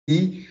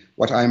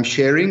what I'm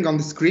sharing on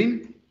the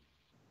screen?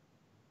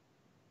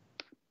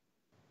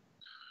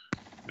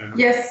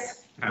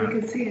 Yes, we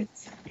can see it.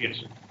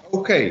 Yes.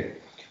 Okay,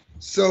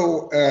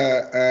 so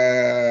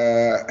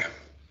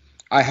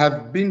I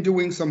have been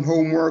doing some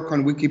homework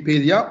on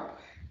Wikipedia,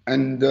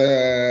 and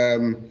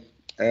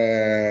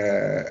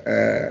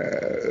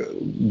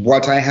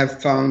what I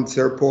have found,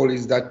 Sir Paul,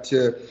 is that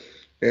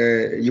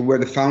you were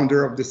the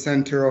founder of the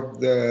Center of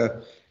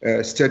the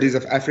Studies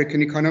of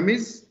African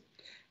Economies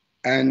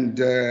and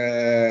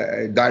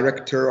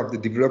director of the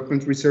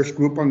Development Research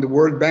Group on the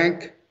World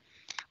Bank.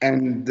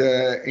 And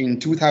in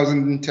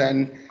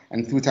 2010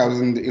 and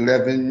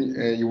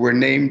 2011, you were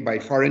named by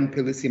Foreign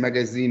Policy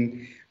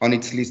magazine on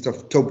its list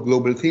of top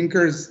global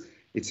thinkers.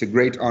 It's a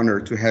great honor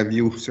to have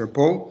you, Sir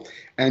Paul.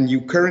 And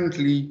you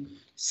currently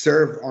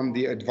serve on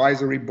the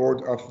advisory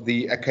board of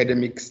the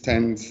Academic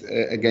Stands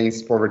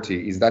Against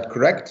Poverty. Is that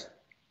correct?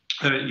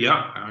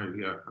 Yeah.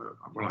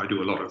 Well, I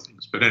do a lot of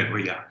things, but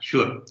anyway, yeah,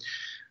 sure.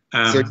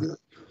 So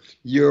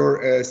you're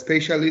a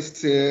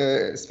specialist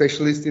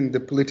in the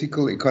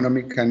political,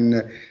 economic,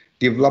 and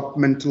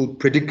developmental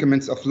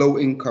predicaments of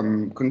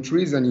low-income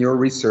countries, and your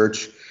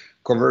research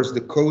covers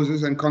the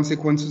causes and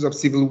consequences of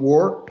civil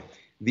war,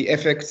 the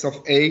effects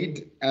of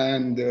aid,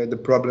 and the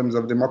problems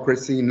of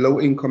democracy in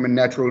low-income and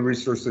natural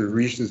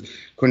resources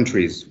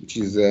countries, which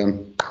is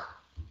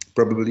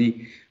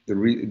probably the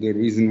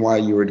reason why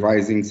you're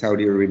advising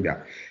Saudi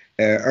Arabia.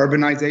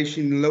 Urbanization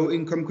in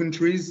low-income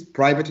countries,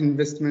 private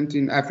investment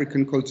in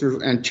African culture,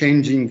 and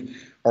changing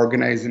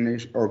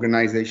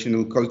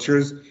organizational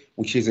cultures,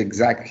 which is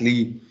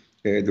exactly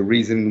the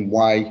reason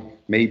why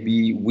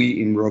maybe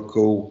we in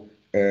Morocco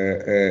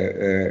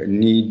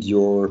need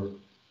your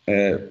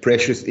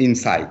precious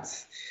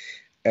insights.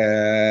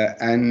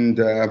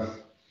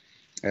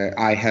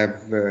 I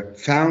have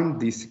found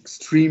these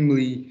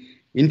extremely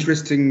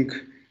interesting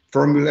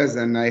formulas,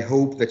 and I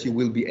hope that you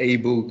will be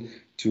able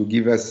to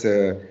give us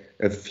a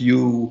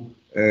few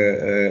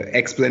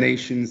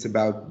explanations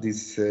about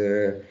this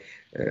very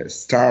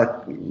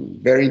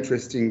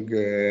interesting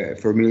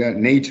formula: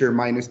 nature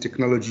minus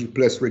technology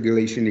plus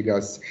regulation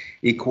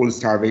equals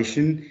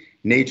starvation.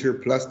 Nature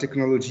plus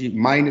technology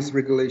minus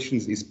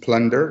regulations is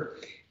plunder.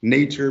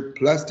 Nature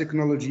plus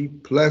technology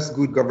plus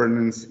good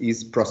governance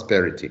is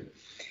prosperity.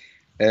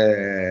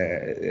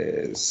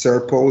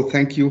 Sir Paul,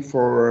 thank you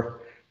for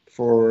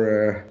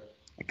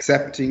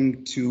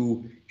accepting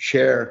to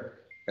share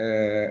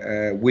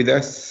with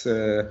us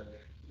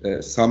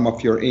some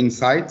of your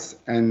insights.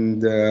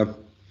 And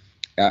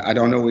I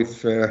don't know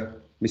if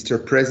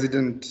Mr.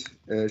 President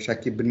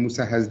Shakib Ben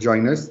Moussa has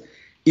joined us.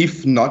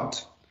 If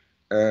not,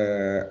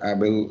 I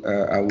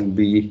will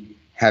be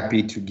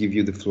happy to give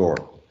you the floor.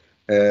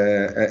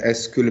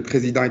 Est-ce que le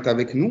président est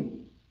avec nous?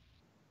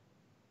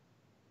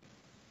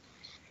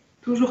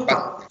 Toujours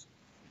pas.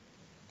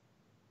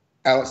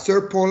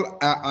 Sir Paul,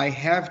 I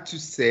have to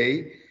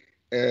say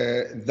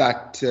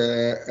that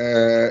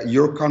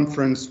your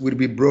conference will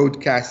be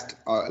broadcast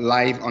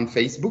live on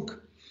Facebook,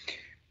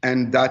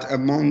 and that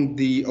among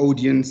the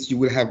audience you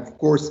will have, of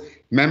course,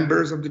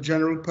 members of the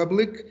general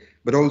public,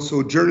 but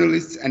also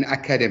journalists and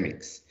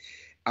academics.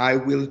 I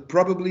will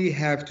probably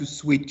have to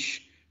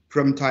switch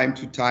from time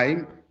to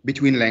time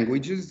between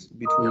languages,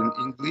 between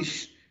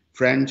English,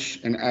 French,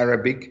 and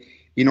Arabic,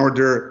 in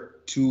order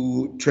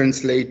to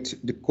translate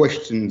the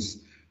questions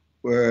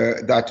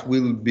that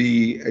will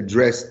be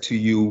addressed to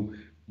you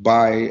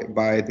by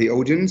the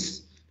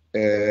audience,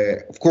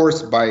 of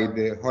course by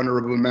the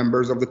honorable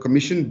members of the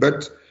Commission,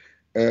 but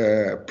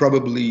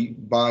probably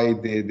by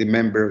the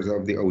members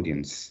of the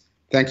audience.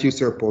 Thank you,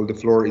 Sir Paul. The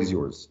floor is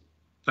yours.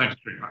 Thanks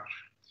very much.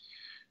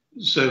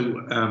 So,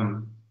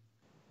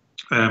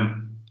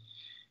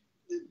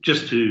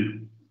 just to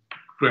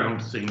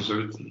ground things,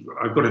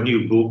 I've got a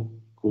new book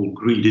called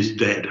Greed is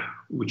Dead,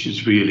 which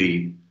is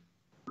really,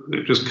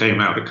 it just came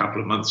out a couple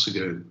of months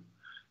ago.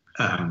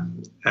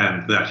 And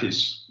that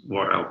is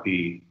what I'll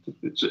be,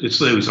 it's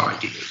those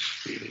ideas,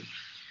 really.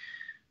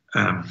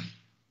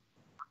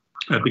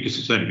 Because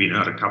it's only been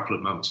out a couple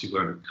of months, you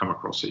won't have come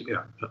across it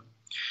yet. But,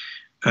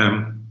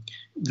 and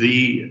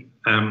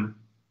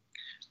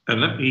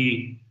let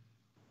me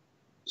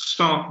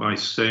start by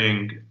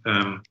saying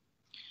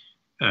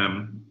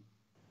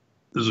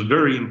there's a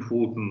very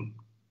important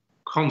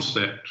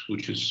concept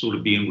which is sort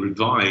of being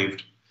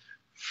revived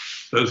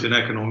both in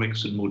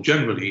economics and more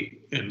generally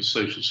in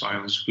social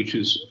science, which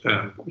is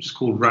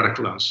called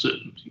radical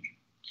uncertainty.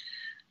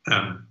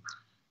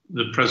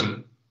 The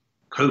present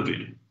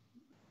COVID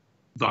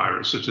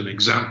virus is an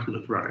example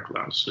of radical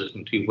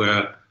uncertainty,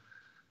 where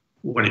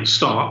when it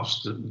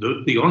starts,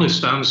 the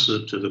honest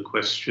answer to the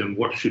question,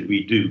 what should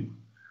we do,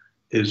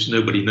 is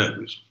nobody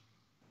knows.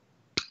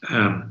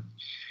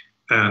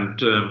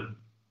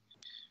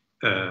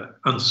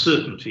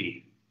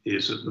 Uncertainty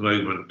is at the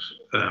moment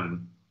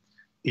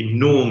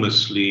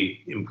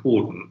enormously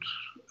important,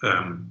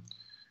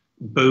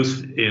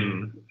 both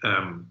in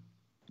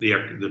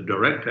the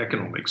direct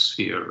economic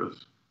sphere of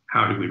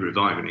how do we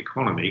revive an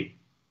economy,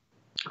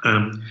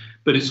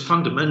 but it's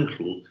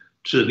fundamental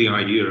to the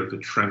idea of a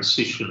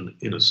transition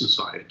in a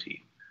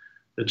society.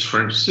 A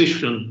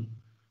transition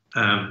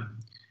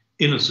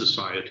in a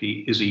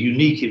society is a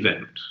unique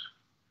event.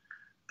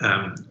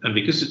 And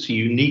because it's a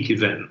unique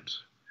event,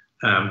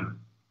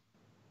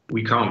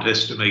 we can't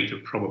estimate a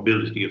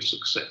probability of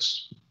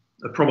success.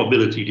 A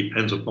probability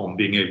depends upon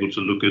being able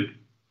to look at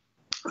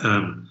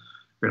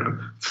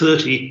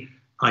 30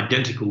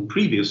 identical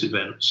previous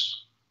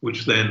events,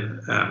 which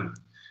then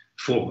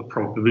form a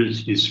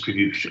probability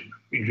distribution.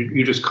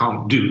 You just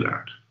can't do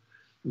that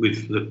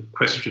with the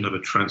question of a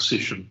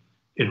transition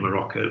in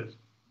Morocco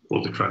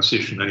or the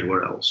transition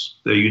anywhere else.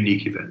 They're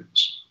unique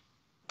events.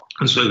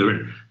 And so they're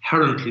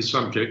inherently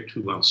subject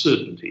to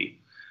uncertainty.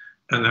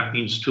 And that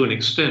means, to an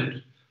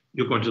extent,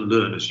 you're going to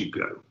learn as you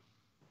go.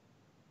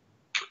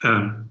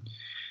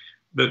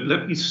 But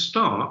let me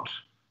start.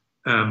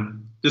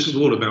 This is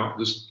all about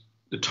this.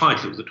 The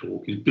title of the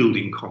talk is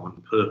Building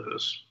Common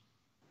Purpose.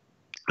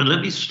 And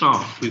let me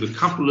start with a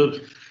couple of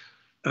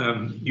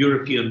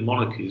European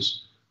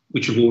monarchies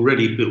which have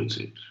already built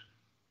it.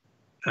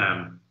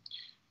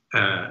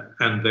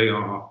 And they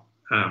are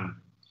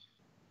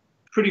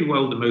pretty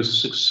well the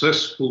most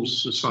successful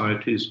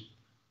societies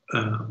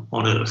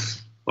on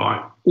earth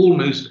by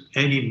almost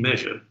any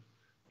measure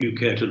you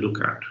care to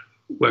look at,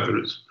 whether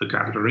it's per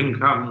capita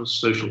income,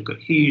 social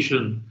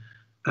cohesion,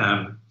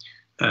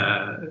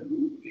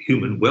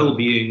 human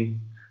well-being.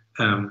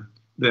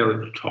 They're at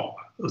the top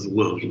of the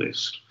world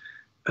list.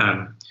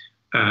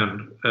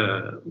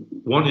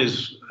 One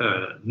is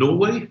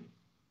Norway,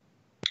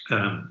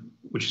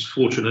 which is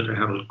fortunate to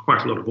have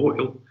quite a lot of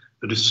oil,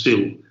 but has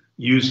still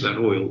used that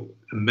oil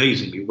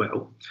amazingly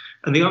well.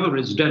 And the other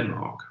is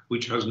Denmark,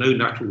 which has no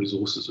natural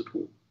resources at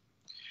all.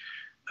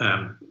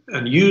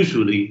 And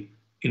usually,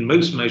 in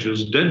most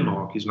measures,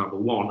 Denmark is number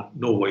one,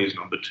 Norway is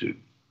number two.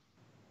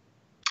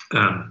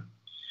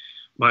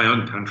 My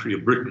own country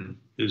of Britain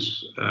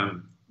is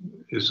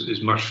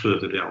much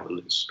further down the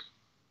list.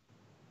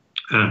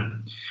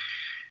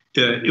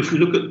 If we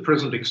look at the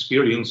present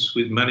experience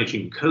with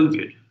managing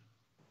COVID,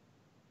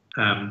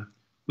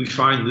 we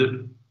find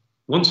that,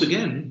 once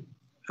again,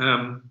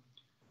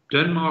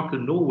 Denmark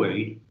and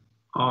Norway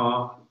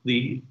are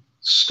the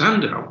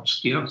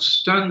standouts, the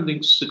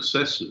outstanding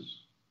successes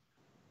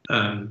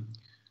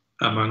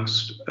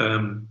amongst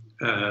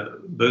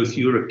both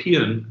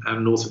European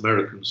and North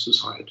American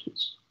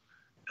societies.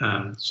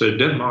 So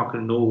Denmark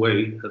and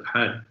Norway have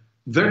had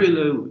very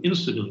low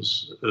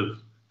incidence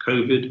of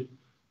COVID.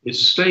 It's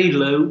stayed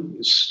low,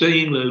 it's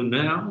staying low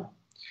now,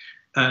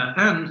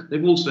 and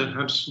they've also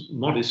had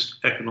modest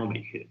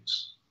economic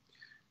hits.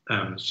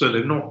 So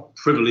they've not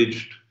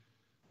privileged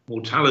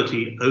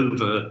mortality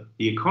over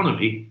the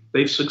economy,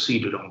 they've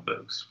succeeded on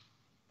both.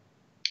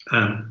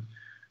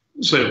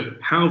 So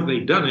how have they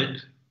done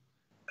it?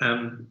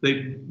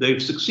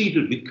 They've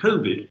succeeded with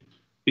COVID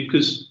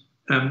because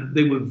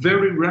they were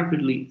very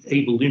rapidly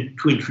able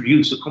to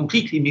introduce a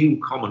completely new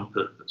common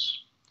purpose.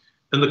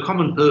 And the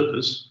common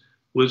purpose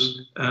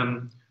was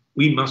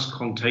we must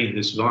contain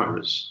this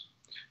virus.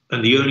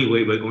 And the only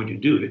way we're going to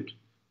do it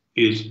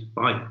is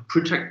by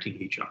protecting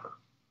each other.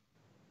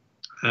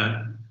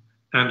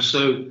 And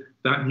so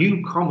that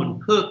new common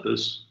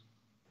purpose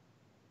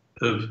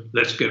of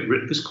let's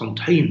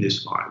contain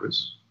this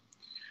virus,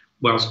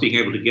 whilst being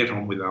able to get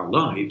on with our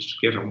lives,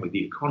 get on with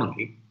the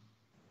economy,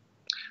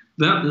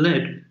 that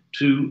led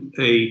to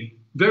a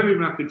very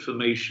rapid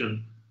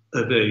formation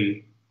of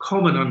a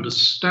common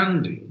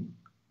understanding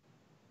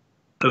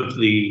of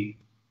the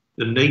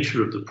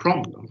nature of the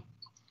problem,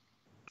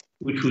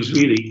 which was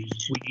really,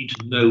 we need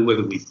to know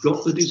whether we've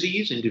got the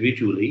disease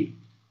individually,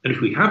 and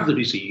if we have the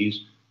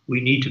disease, we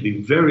need to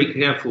be very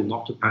careful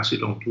not to pass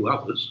it on to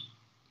others.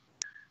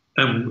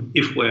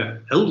 If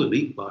we're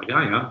elderly, like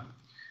I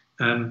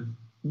am,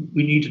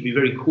 we need to be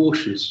very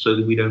cautious so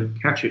that we don't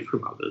catch it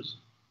from others.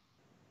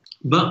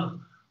 But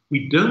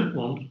we don't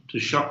want to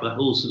shut the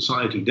whole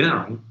society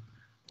down,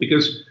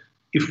 because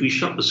if we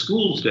shut the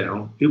schools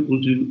down, it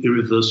will do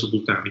irreversible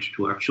damage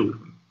to our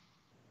children.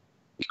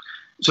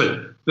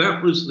 So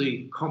that was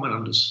the common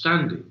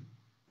understanding,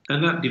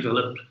 and that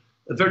developed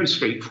a very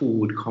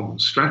straightforward common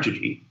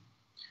strategy.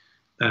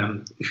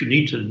 If you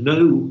need to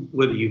know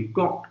whether you've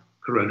got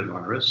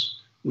coronavirus,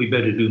 we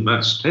better do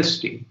mass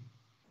testing.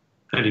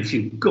 And if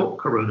you've got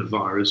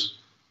coronavirus,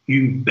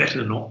 you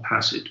better not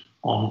pass it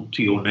on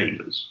to your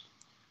neighbors.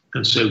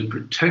 And so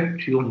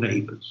protect your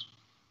neighbors.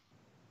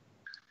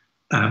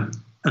 And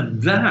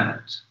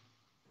that,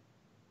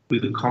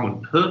 with a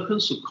common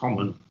purpose, a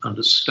common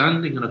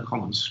understanding, and a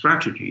common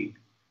strategy,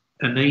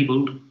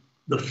 enabled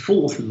the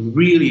fourth and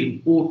really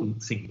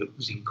important thing that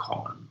was in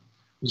common,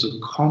 was a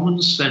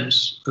common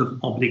sense of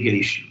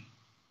obligation.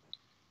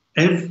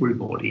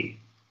 Everybody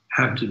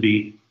had to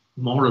be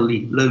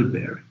morally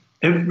load-bearing.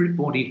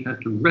 Everybody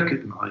had to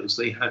recognize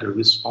they had a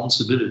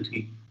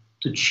responsibility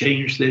to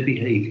change their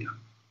behavior.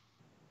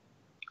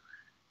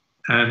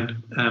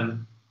 And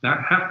that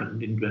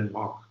happened in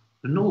Denmark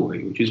and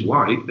Norway, which is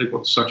why they've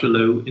got such a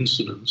low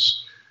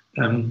incidence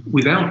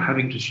without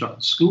having to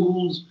shut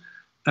schools,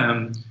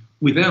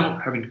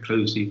 without having to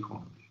close the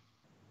economy.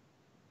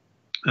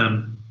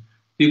 The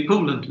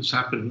equivalent has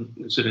happened,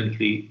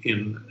 incidentally,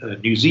 in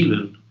New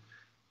Zealand,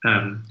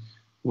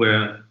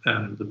 where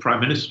the Prime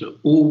Minister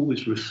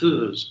always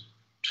refers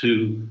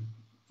to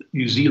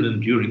New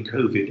Zealand during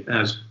COVID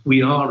as,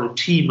 we are a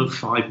team of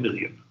 5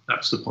 million.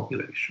 That's the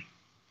population.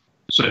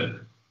 So,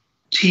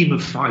 team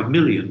of 5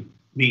 million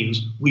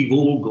means we've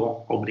all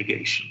got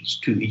obligations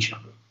to each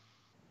other.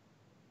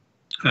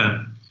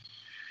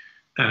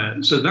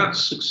 So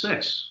that's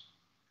success.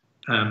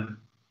 You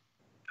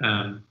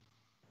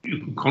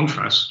can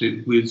contrast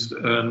it with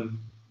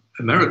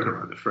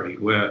America, I'm afraid,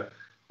 where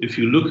if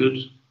you look at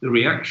the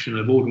reaction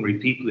of ordinary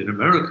people in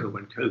America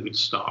when COVID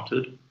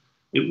started,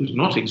 it was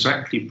not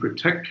exactly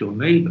protect your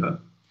neighbor,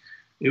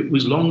 it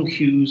was long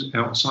queues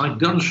outside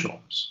gun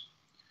shops.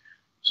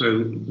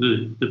 So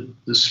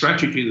the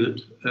strategy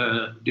that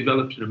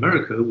developed in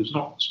America was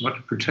not so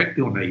much protect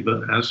your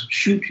neighbor as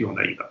shoot your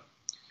neighbor,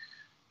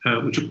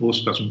 which of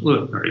course doesn't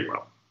work very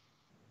well.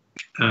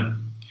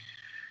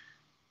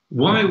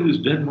 Why was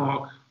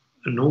Denmark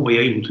and Norway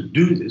able to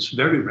do this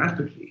very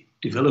rapidly,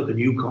 develop a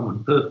new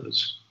common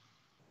purpose?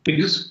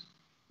 Because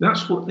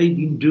that's what they've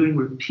been doing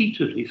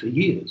repeatedly for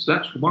years.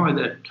 That's why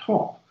they're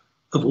top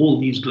of all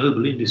these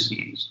global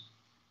indices.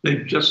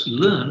 They've just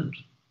learned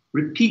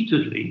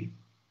repeatedly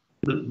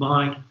that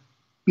by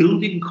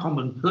building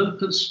common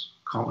purpose,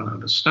 common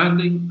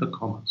understanding, a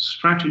common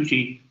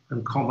strategy,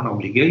 and common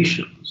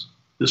obligations,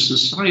 the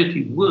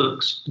society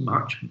works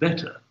much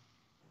better.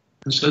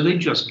 And so they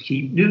just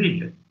keep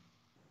doing it.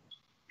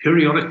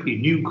 Periodically,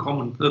 new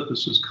common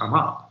purposes come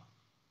up,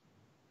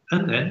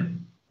 and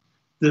then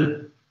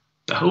the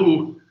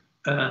whole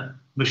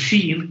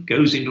machine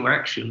goes into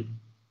action,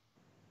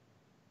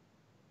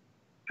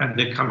 and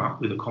they come up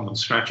with a common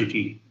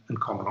strategy and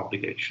common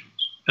obligations.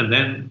 And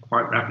then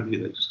quite rapidly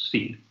they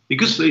succeed.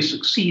 Because they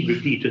succeed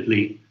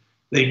repeatedly,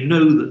 they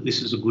know that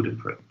this is a good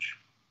approach.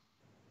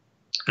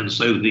 And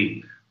so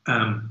the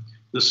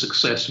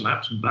success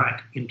maps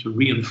back into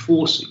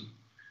reinforcing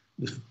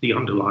the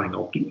underlying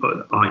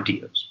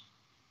ideas.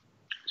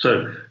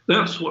 So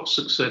that's what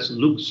success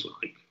looks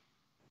like,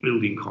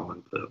 building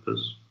common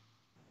purpose.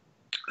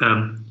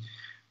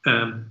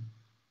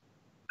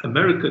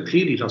 America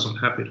clearly doesn't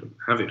have it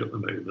at the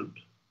moment.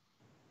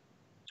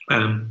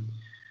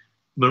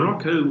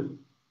 Morocco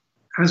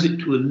has it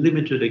to a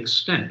limited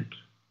extent,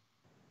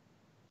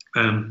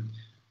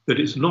 but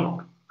it's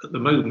not at the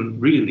moment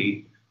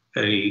really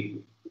a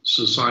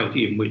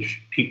society in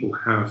which people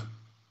have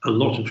a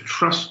lot of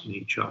trust in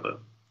each other,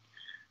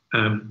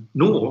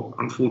 nor,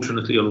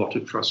 unfortunately, a lot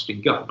of trust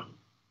in government.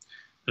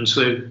 And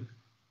so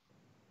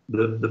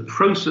the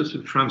process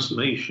of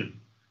transformation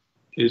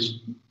is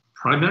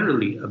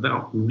primarily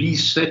about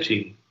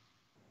resetting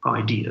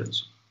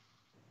ideas.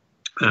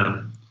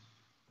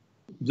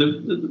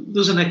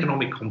 There's an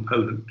economic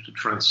component to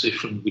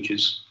transition, which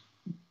is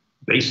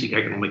basic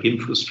economic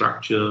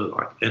infrastructure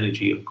like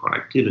energy and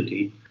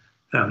connectivity,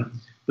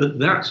 but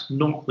that's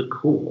not the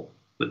core.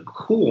 The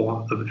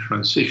core of a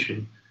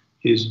transition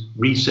is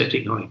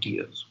resetting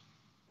ideas.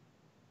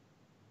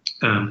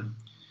 And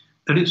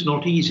it's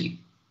not easy.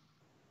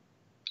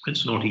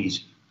 It's not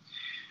easy.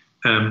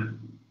 So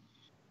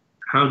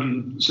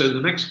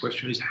the next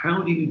question is,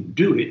 how do you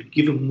do it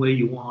given where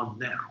you are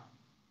now?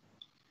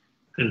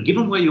 And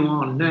given where you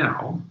are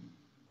now,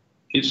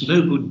 it's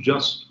no good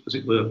just, as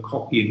it were,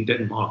 copying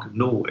Denmark and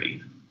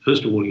Norway.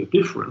 First of all, you're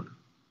different.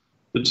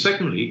 But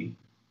secondly,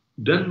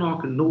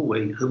 Denmark and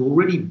Norway have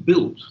already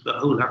built the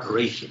whole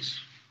apparatus.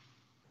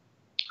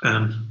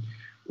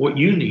 What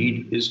you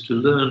need is to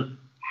learn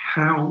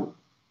how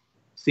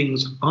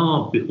things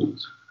are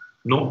built,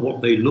 not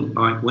what they look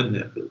like when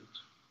they're built.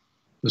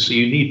 And so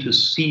you need to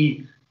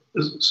see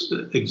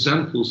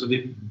examples of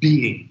it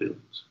being built.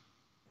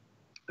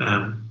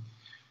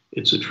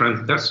 That's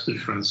the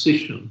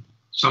transition,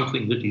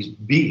 something that is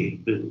being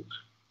built.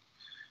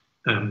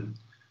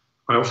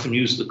 I often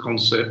use the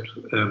concept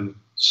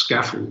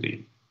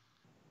scaffolding.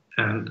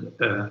 And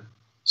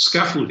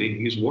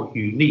scaffolding is what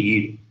you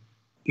need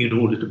in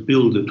order to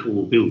build a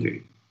tall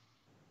building.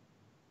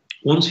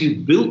 Once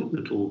you've built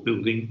the tall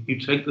building, you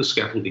take the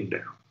scaffolding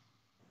down.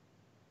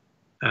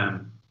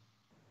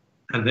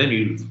 And then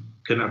you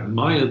can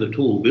admire the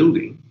tall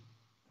building,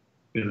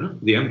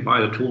 the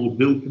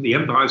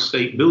Empire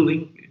State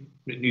Building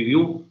in New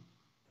York,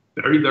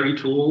 very, very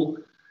tall.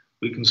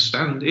 We can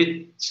stand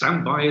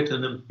by it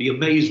and be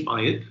amazed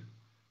by it.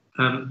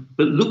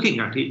 But looking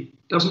at it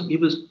doesn't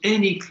give us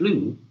any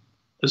clue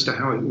as to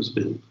how it was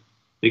built,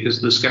 because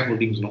the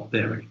scaffolding's not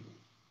there anymore.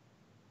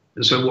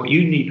 And so what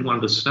you need to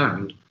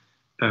understand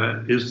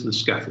is the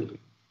scaffolding.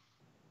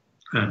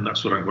 And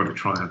that's what I'm going to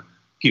try and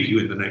give you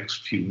in the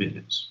next few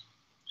minutes.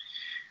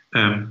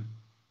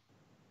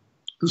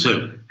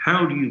 So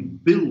how do you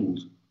build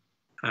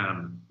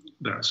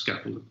that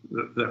scaffold,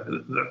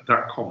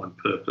 that common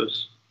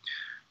purpose?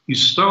 You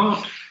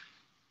start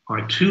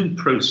by two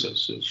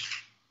processes.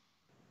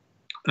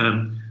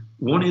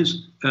 One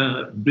is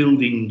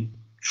building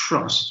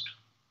trust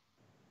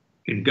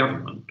in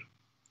government,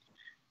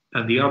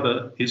 and the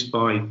other is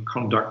by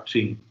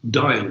conducting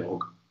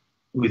dialogue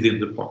within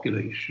the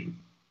population.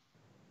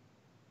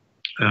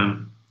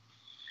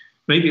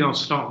 Maybe I'll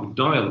start with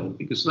dialogue,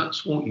 because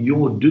that's what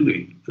you're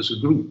doing as a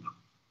group.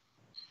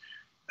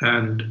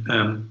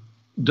 And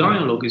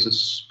dialogue is a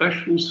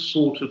special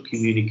sort of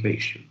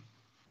communication.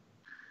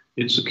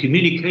 It's a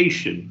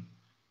communication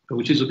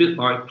which is a bit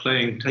like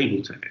playing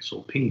table tennis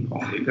or ping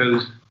pong. It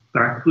goes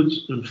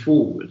backwards and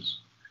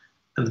forwards.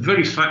 And the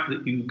very fact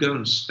that you go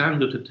and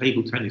stand at a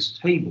table tennis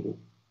table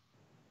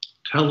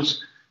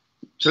tells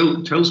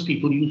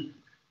people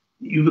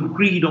you've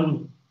agreed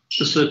on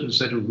a certain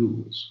set of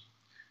rules.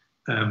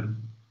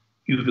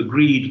 You've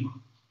agreed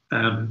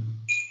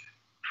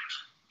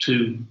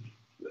to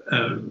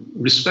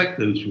respect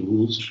those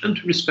rules and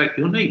to respect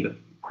your neighbour.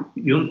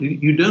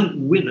 You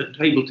don't win at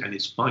table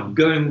tennis by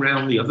going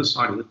round the other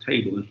side of the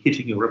table and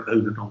hitting your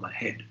opponent on the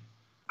head.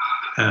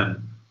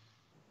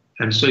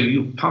 And so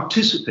you're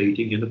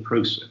participating in a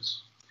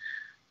process.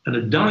 And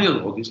a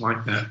dialogue is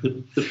like that.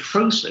 The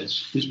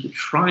process is to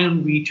try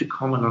and reach a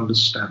common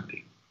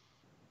understanding.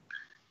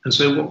 And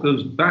so what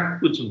goes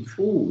backwards and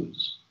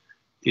forwards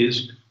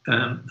is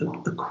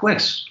a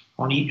quest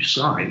on each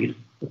side,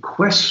 a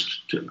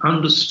quest to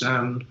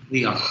understand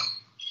the other,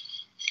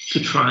 to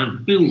try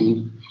and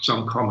build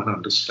some common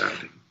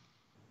understanding.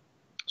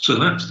 So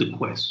that's the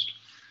quest.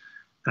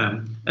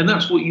 And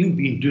that's what you've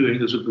been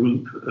doing as a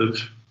group of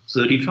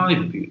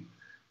 35 of you,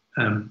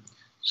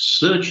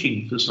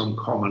 searching for some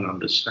common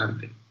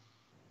understanding.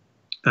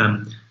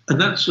 And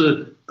that's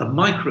a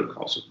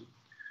microcosm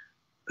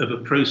of a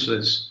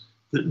process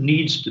that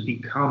needs to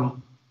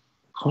become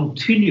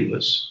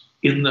continuous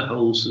in the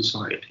whole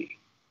society.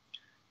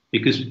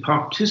 Because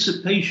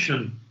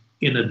participation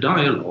in a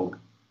dialogue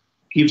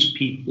gives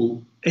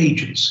people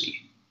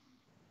agency.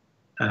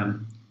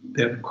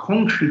 They're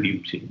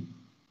contributing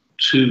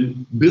to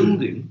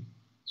building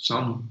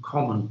some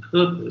common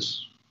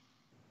purpose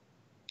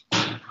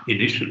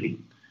initially.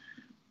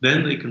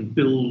 Then they can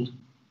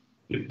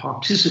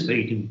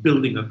participate in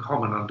building a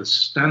common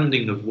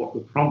understanding of what the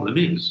problem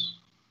is,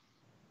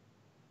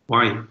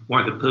 why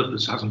the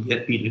purpose hasn't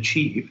yet been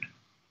achieved.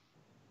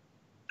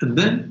 And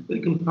then they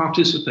can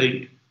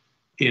participate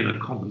in a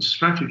common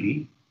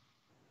strategy.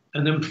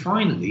 And then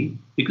finally,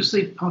 because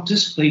they've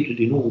participated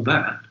in all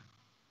that,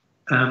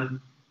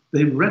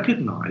 they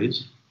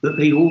recognize that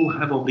they all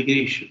have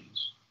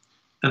obligations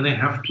and they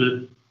have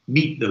to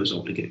meet those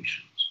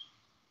obligations.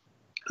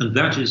 And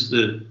that is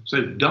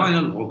so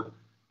dialogue,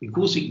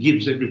 because it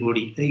gives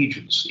everybody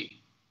agency,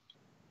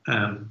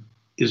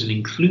 is an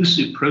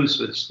inclusive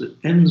process that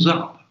ends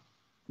up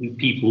with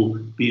people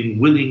being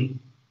willing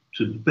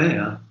to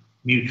bear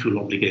mutual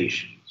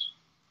obligations.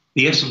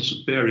 The essence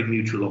of bearing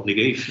mutual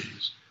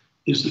obligations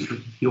is that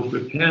you're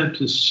prepared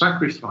to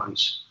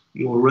sacrifice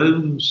your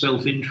own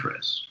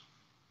self-interest.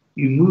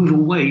 You move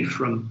away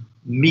from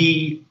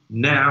me,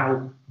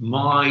 now,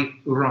 my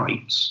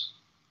rights,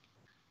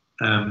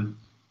 from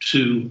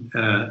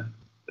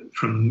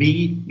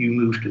me, you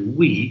move to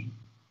we,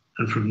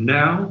 and from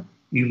now,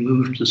 you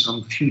move to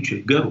some future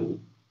goal.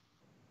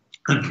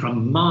 And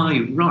from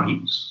my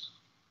rights,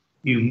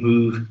 you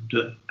move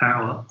to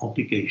our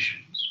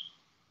obligations.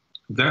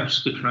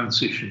 That's the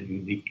transition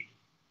you need.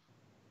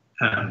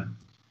 At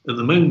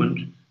the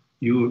moment,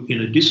 you're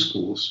in a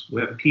discourse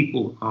where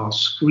people are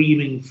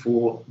screaming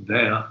for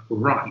their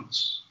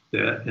rights,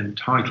 their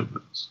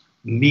entitlements,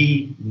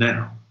 me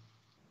now.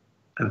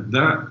 And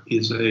that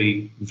is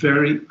a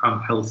very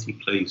unhealthy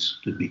place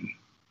to be.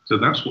 So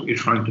that's what you're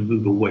trying to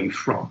move away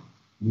from,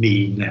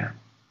 me now.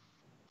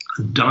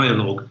 And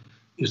dialogue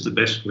is the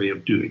best way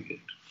of doing it.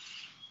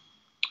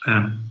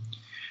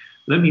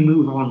 Let me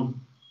move on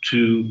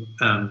to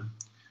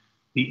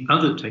the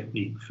other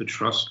technique for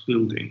trust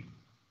building.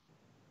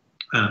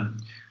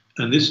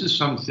 And this is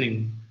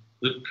something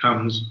that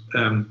comes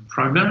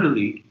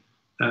primarily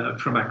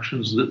from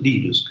actions that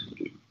leaders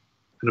can do.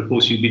 And of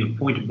course, you've been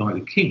appointed by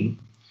the king,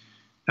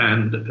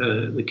 and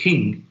the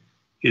king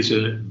is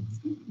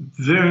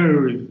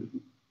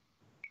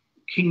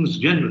kings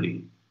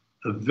generally,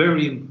 a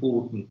very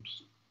important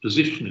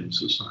position in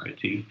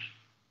society,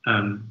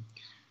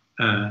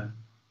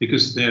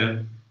 because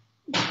they're,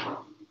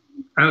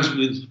 as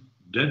with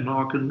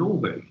Denmark and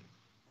Norway,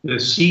 they're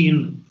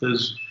seen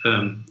as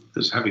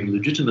having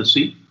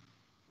legitimacy,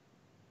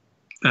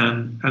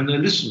 and they're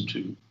listened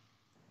to,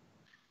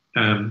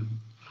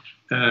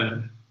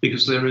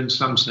 because they're in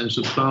some sense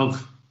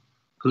above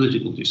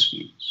political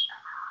disputes.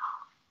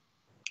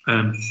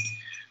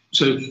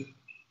 So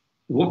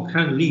what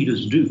can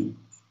leaders do?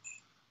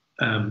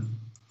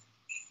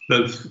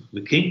 Both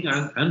the king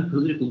and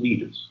political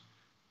leaders,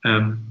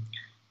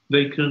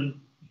 they can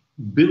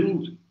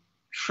build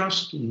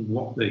trust in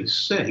what they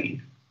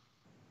say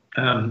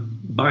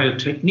by a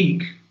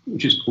technique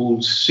which is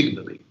called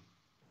signaling.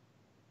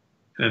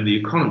 And the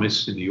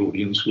economists in the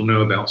audience will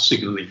know about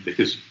signaling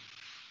because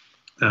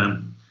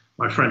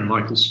my friend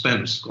Michael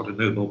Spence got a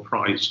Nobel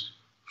Prize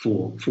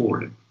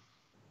for it.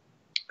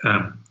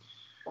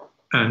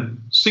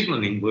 And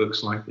signaling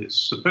works like this.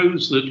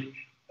 Suppose that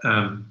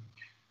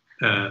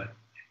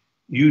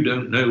you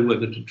don't know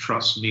whether to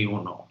trust me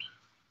or not.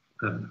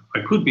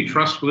 I could be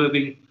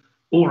trustworthy,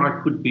 or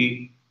I could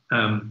be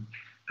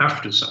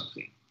after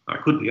something. I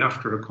could be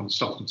after a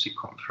consultancy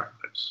contract,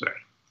 let's say.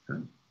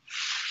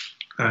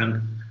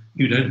 And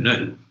you don't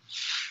know.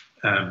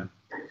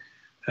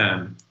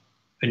 And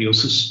you're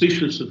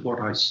suspicious of what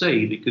I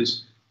say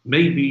because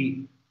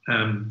maybe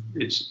I'm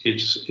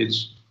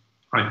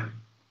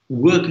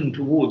working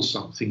towards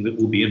something that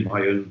will be in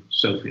my own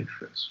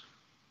self-interest.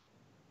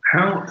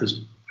 How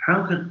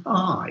can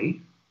I,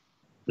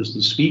 as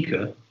the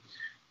speaker,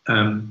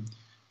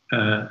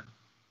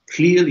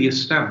 clearly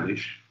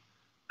establish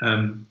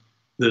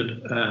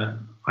that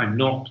I'm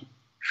not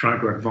trying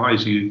to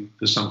advise you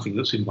for something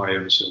that's in my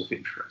own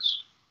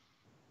self-interest?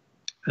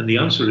 And the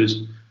answer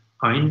is,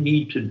 I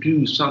need to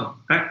do some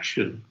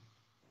action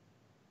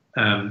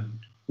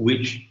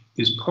which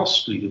is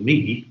costly to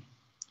me,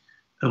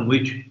 and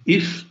which,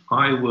 if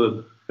I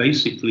were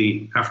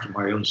basically after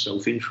my own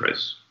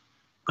self-interest,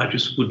 I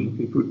just wouldn't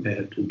be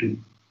prepared to do.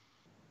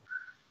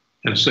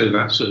 And so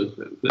that's an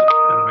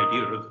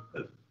idea of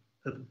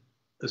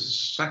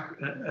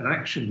an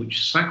action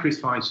which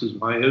sacrifices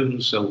my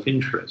own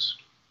self-interest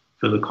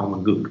for the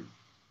common good.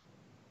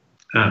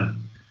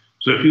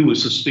 So if you were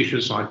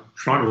suspicious, I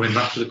try to end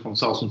up to the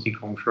consultancy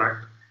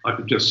contract, I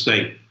could just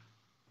say,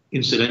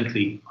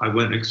 incidentally, I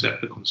won't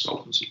accept the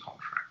consultancy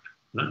contract.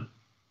 No?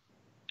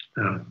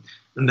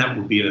 And that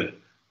would be a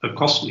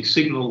costly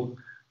signal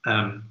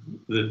that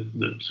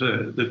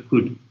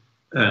could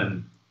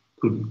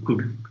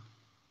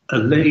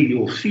allay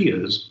your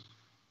fears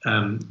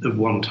of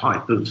one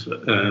type of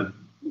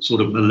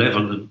sort of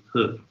malevolent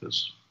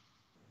purpose.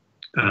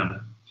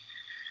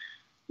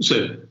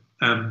 So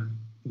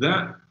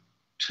that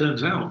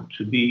turns out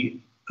to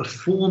be a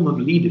form of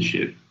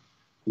leadership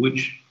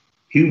which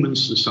human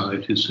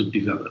societies have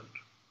developed.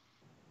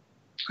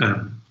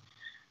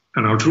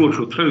 And I'll draw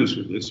to a close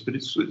with this, but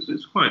it's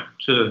quite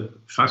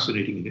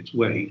fascinating in its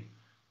way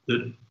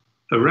that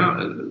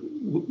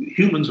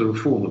humans are a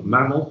form of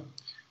mammal,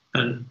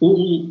 and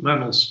all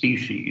mammal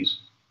species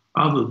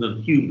other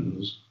than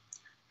humans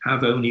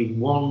have only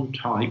one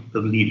type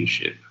of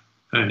leadership,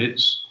 and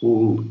it's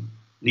called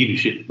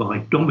leadership by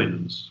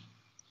dominance.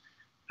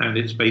 And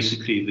it's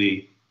basically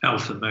the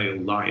alpha male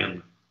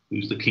lion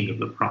who's the king of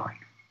the pride.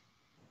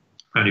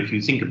 And if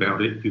you think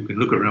about it, you can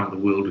look around the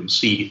world and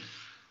see,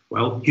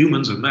 well,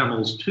 humans are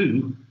mammals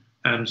too,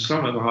 and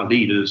some of our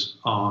leaders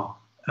are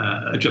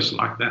just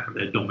like that,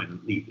 they're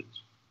dominant leaders.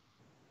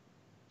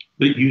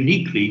 But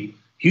uniquely,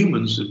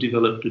 humans have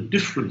developed a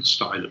different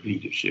style of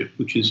leadership,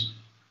 which is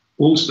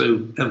also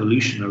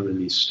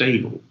evolutionarily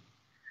stable.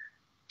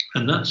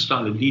 And that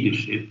style of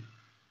leadership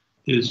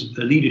is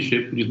a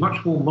leadership which is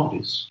much more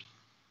modest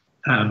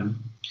and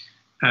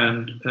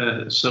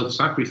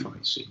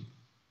self-sacrificing,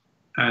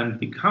 and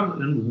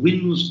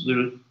wins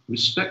the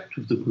respect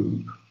of the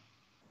group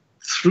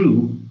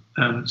through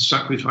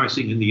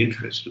sacrificing in the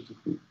interest of the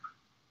group.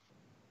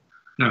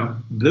 Now,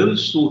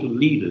 those sort of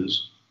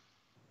leaders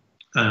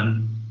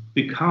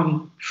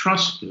become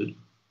trusted,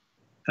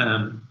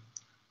 and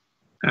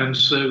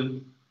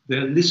so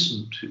they're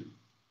listened to.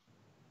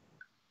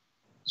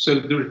 So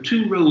there are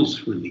two roles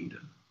for a leader: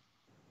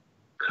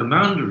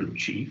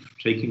 commander-in-chief,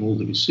 taking all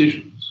the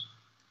decisions,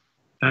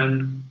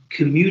 and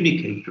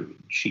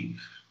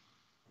communicator-in-chief,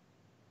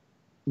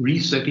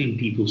 resetting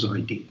people's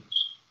ideas.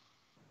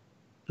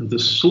 And the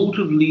sort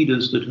of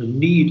leaders that are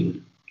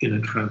needed in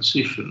a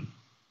transition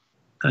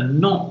are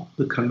not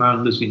the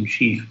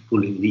commanders-in-chief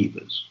pulling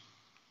levers.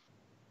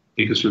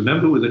 Because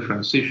remember, with a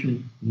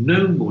transition,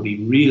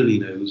 nobody really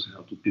knows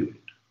how to do it.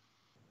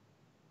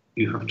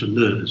 You have to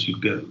learn as you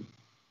go.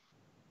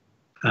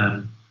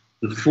 And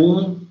the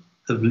form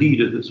of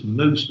leader that's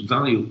most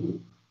valuable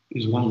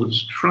is one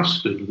that's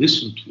trusted,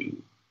 listened to,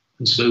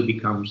 and so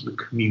becomes the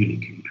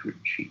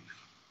communicator-in-chief.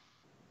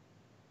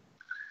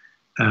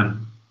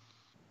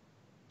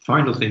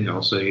 Final thing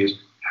I'll say is,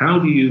 how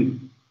do you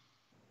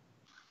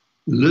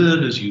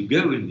learn as you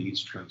go in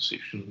these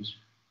transitions?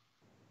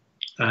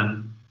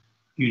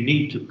 You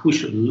need to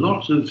push a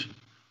lot of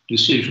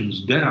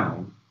decisions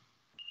down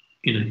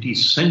in a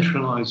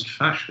decentralized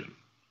fashion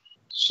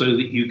so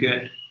that you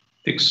get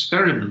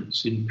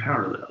experiments in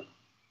parallel.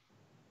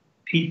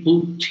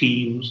 People,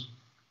 teams,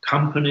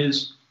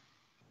 companies,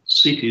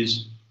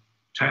 cities,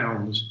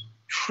 towns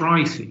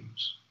try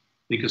things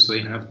because they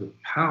have the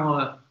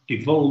power,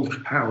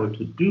 evolved power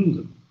to do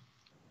them.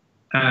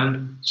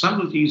 And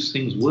some of these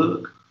things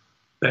work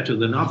better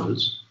than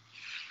others,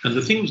 and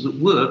the things that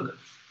work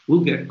will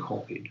get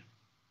copied.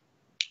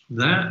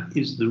 That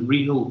is the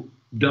real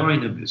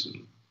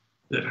dynamism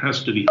that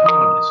has to be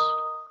harnessed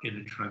in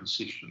a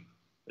transition,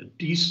 a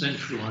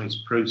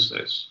decentralized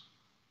process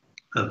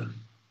of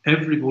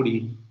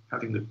everybody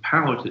having the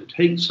power to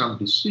take some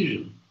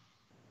decision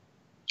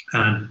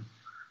and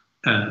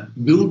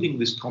building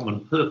this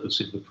common purpose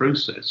in the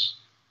process,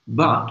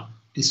 but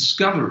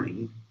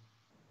discovering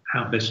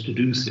how best to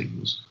do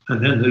things,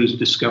 and then those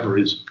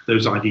discoveries,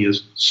 those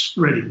ideas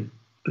spreading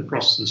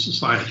across the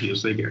society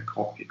as they get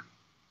copied.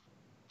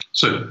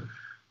 So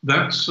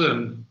that's,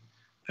 in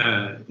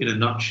a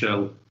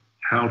nutshell,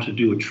 how to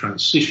do a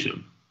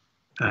transition.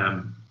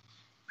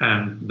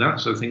 And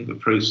that's, I think, the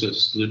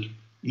process that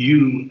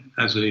you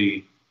as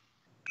a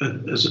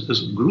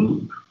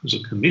group, as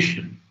a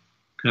commission,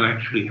 can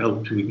actually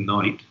help to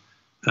ignite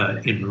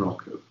in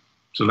Morocco.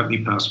 So let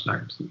me pass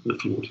back the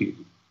floor to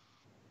you.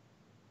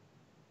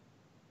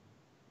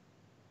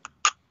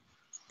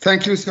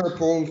 Thank you, Sir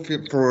Paul,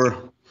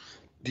 for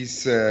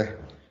this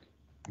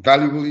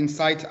valuable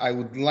insight. I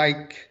would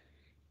like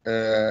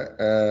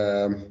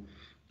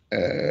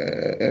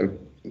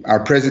our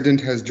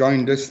president has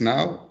joined us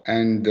now,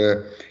 and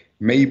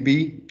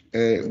maybe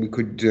we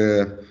could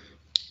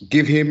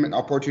give him an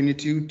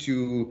opportunity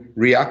to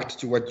react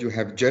to what you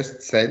have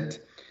just said,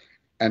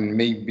 and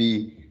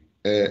maybe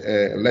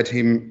let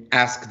him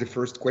ask the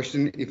first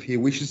question if he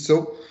wishes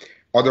so.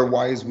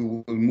 Otherwise, we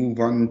will move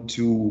on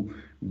to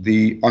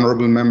the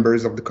honorable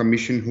members of the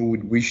commission who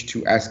would wish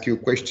to ask you a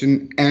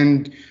question,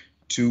 and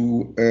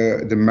to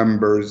the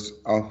members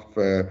of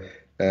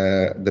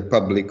the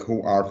public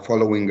who are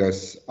following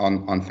us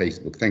on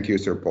Facebook. Thank you,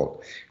 Sir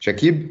Paul.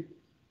 Shakib?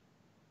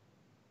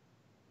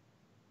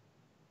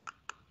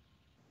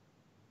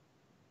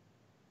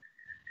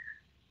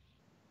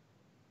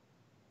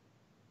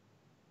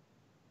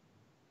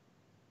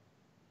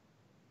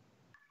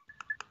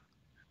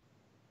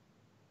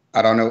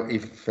 I don't know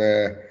if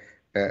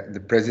the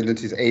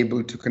president is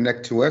able to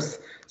connect to us.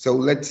 So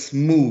let's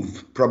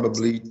move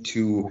probably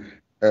to,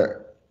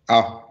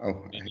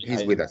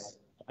 he's with us.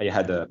 I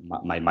had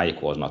my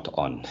mic was not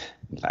on,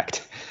 in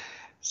fact.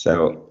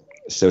 So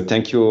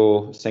thank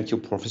you,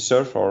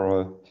 Professor,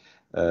 for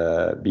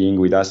being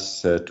with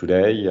us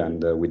today,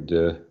 and with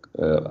the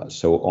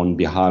so on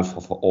behalf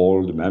of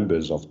all the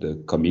members of the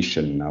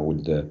commission, I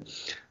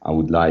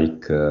would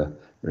like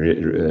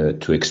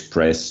to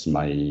express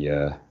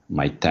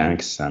my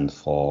thanks, and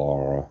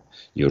for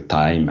your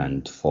time,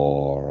 and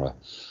for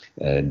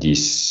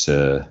this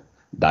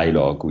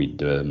dialogue with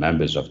the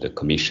members of the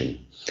commission.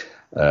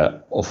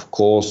 Of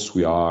course,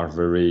 we are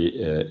very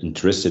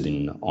interested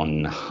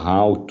on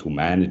how to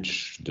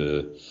manage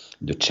the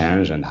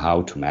change, and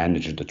how to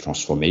manage the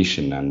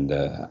transformation, and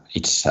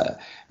it's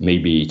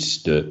maybe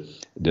it's the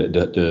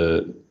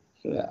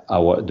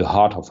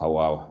heart of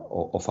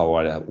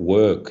our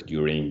work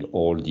during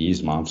all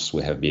these months.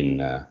 We have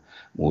been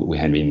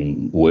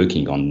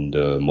working on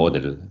the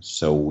model,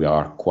 so we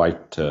are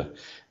quite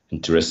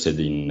interested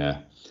in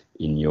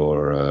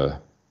your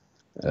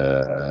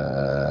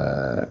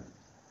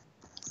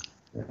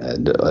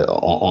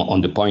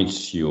on the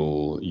points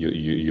you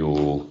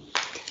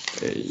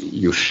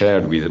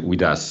shared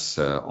with us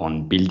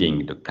on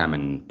building the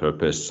common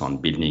purpose, on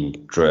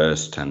building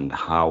trust, and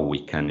how we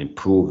can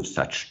improve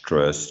such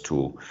trust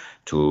to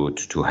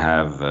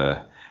have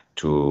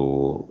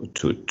to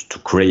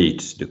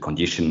create the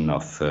condition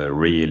of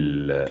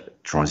real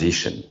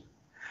transition.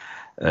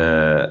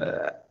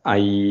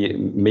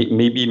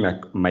 Maybe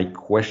my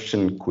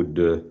question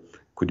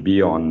could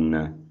be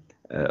on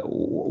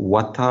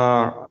what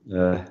are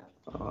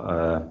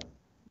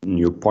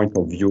your point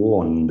of view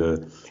on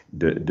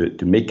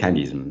the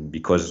mechanism,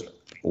 because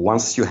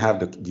once you have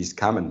this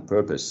common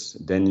purpose,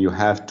 then you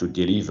have to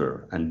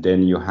deliver, and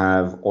then you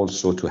have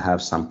also to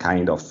have some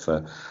kind of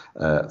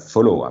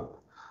follow-up,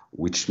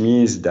 which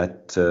means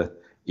that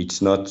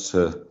it's not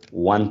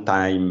one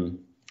time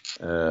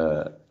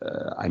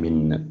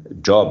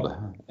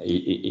job.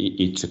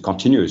 It's a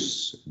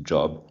continuous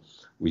job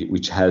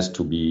which has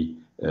to be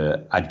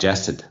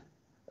adjusted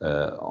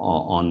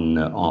on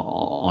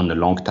a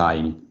long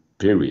time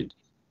period.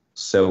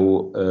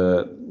 So,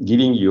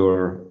 given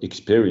your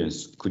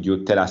experience, could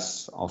you tell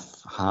us of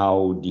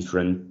how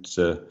different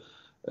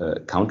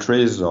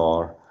countries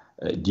are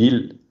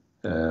deal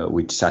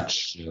with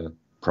such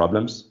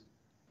problems?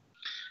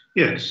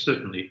 Yes,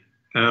 certainly.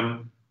 I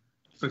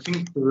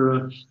think there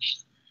are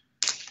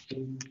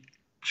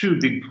two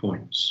big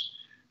points.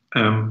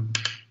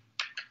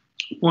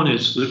 One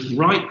is that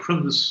right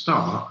from the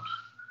start,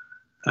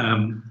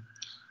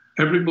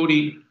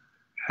 everybody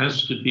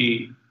has to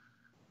be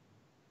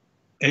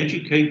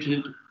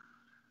educated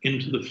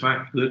into the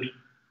fact that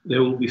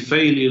there will be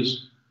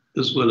failures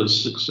as well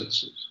as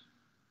successes.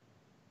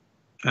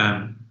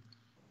 And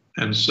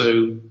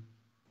so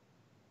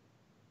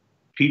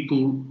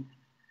people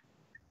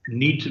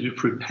need to be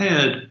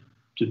prepared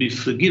to be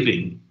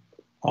forgiving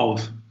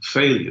of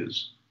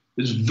failures.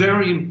 This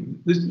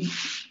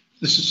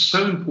is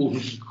so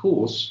important, of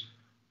course.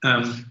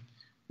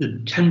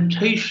 The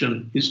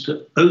temptation is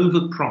to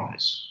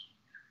overpromise,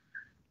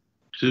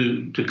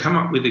 to come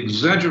up with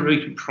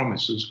exaggerated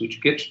promises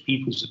which gets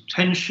people's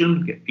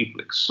attention, get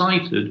people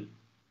excited,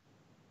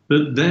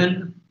 but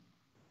then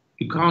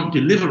you can't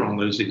deliver on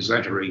those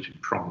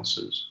exaggerated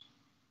promises.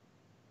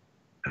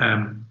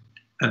 And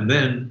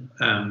then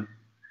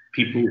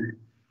people,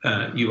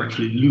 you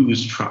actually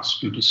lose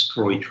trust, you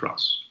destroy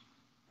trust.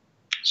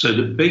 So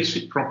the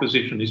basic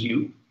proposition is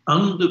you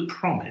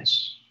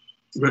under-promise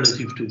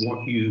relative to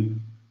what you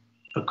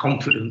are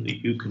confident that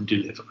you can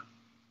deliver.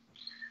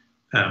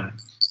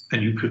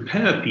 And you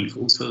prepare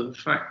people for the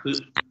fact that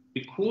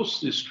because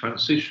this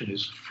transition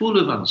is full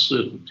of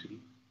uncertainty,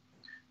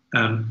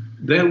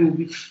 there will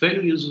be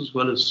failures as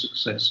well as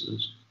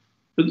successes.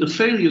 But the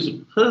failures are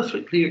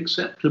perfectly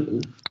acceptable.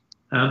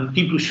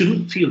 People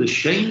shouldn't feel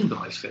ashamed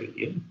by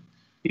failure.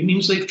 It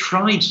means they've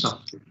tried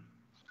something.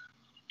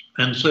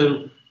 And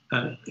so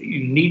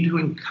you need to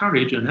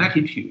encourage an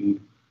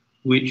attitude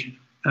which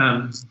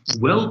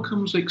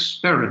welcomes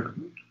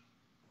experiment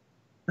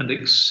and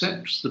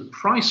accepts the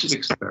price of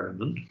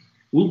experiment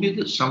will be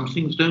that some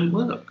things don't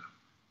work.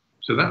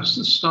 So that's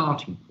the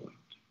starting point,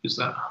 is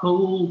that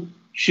whole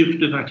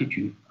shift of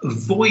attitude.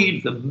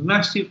 Avoid the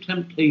massive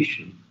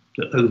temptation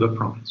to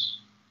overpromise.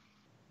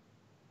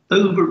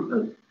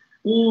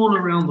 All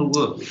around the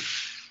world,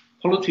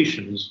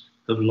 politicians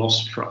have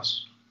lost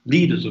trust.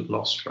 Leaders have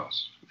lost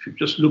trust. If you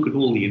just look at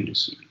all the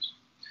indices,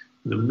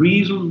 the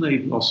reason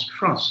they've lost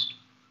trust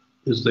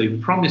is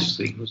they've promised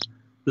things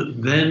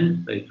that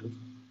then they have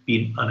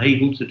been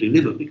unable to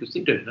deliver because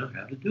they don't know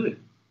how to do it.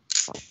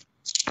 The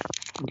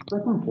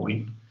second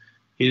point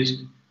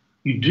is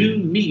you do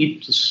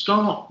need to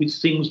start with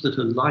things that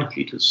are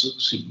likely to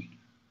succeed.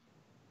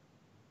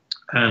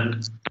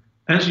 And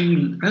as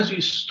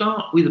you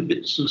start with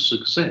bits of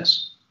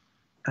success,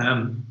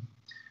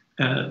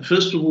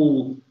 first of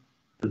all,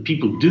 the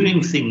people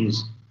doing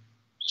things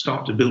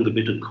start to build a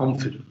bit of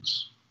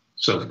confidence,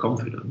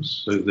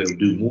 self-confidence, so they'll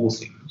do more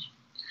things.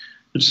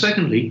 But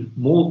secondly,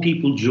 more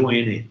people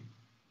join in.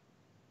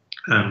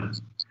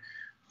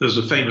 There's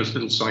a famous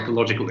little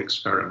psychological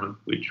experiment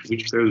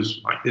which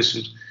goes like this.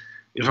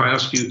 If I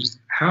ask you,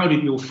 how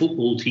did your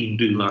football team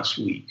do last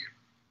week?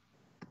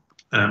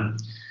 And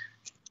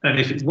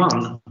if it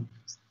won,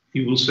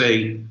 you will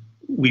say,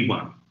 we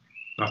won.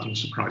 Nothing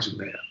surprising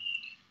there.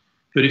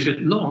 But if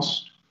it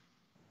lost,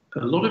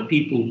 a lot of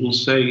people will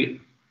say,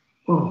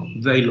 oh,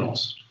 they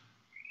lost.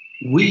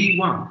 We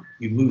won.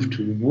 You move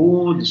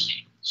towards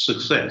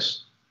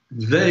success.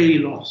 They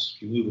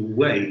lost. You move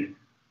away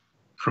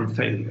from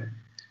failure.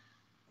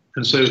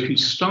 And so if you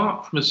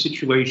start from a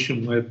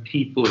situation where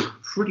people are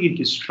pretty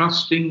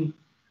distrusting,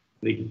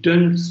 they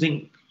don't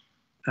think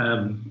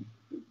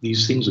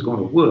these things are going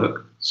to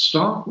work,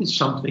 start with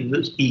something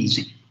that's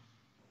easy.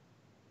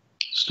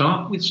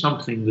 Start with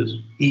something that's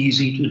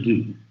easy to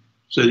do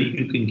so that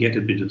you can get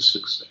a bit of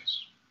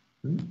success.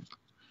 And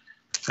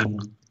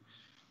let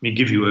me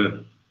give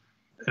you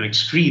an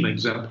extreme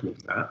example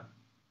of that,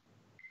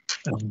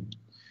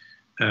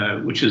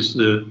 which is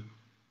the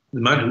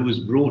man who was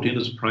brought in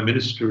as Prime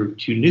Minister of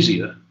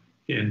Tunisia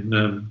in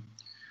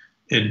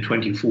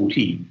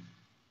 2014.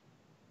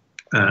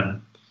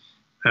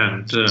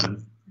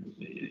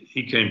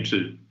 He came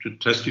to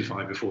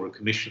testify before a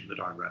commission that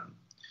I ran.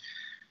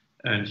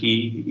 And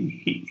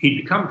he'd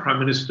become Prime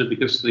Minister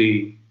because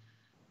the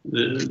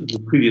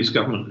previous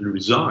government had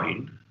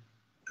resigned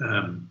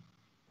and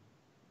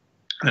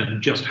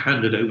just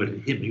handed over to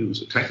him. He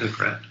was a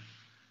technocrat.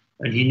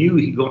 And he knew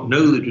he got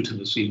no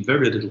legitimacy and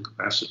very little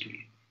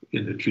capacity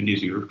in the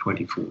Tunisia of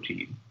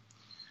 2014.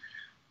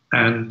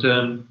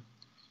 And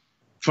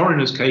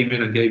foreigners came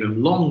in and gave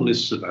him long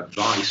lists of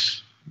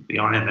advice, the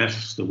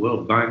IMF, the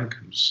World Bank,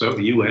 and so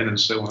the UN, and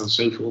so on and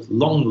so forth,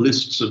 long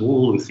lists of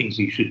all the things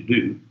he should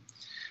do.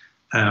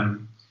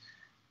 And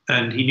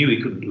he knew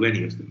he couldn't do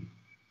any of them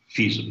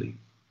feasibly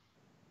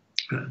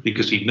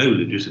because he'd no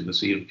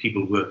legitimacy and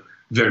people were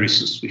very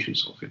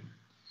suspicious of him.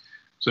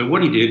 So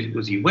what he did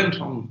was he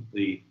went on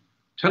the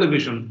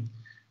television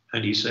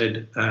and he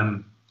said,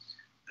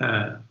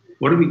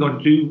 what are we going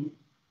to do?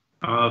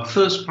 Our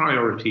first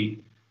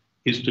priority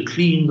is to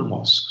clean the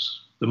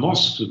mosques. The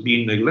mosques have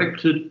been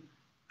neglected.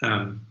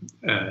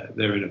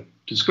 They're in a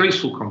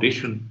disgraceful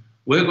condition.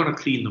 We're going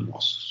to clean the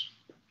mosques.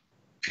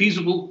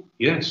 Feasible?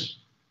 Yes.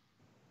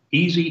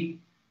 Easy?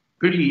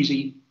 Pretty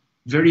easy.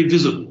 Very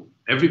visible.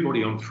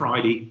 Everybody on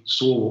Friday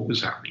saw what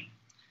was happening.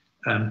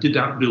 Did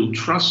that build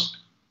trust?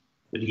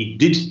 That he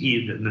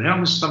had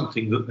announced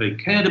something that they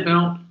cared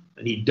about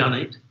and he'd done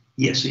it?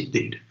 Yes, it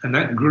did. And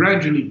that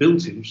gradually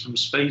built him some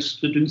space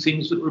to do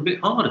things that were a bit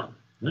harder.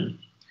 Right?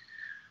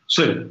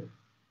 So,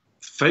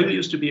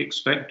 failures to be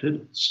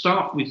expected.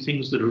 Start with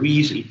things that are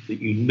easy, that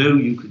you know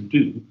you can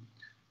do,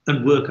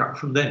 and work up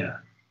from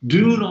there.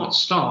 Do not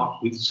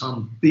start with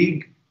some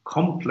big,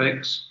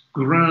 complex,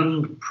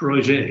 grand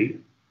projet,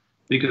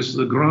 because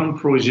the grand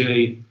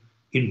projet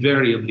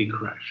invariably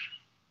crash.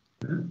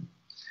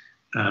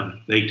 Yeah?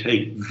 They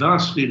take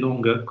vastly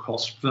longer,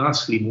 cost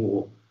vastly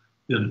more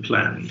than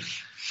planned.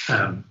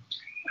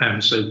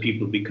 And so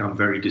people become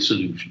very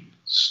disillusioned.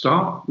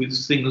 Start with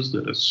things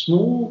that are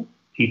small,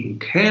 people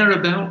care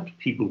about,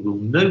 people will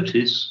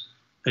notice,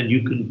 and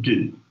you can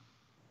do.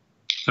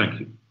 Thank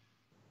you.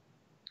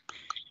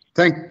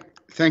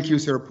 Thank you,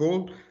 Sir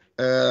Paul.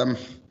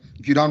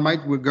 If you don't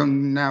mind, we're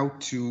going now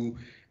to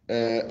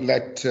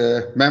let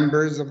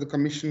members of the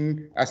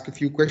Commission ask a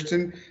few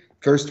questions.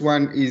 First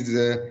one is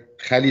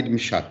Khalid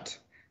Mishat.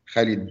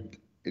 Khalid,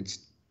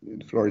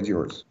 the floor is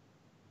yours.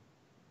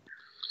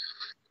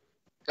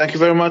 Thank you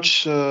very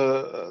much,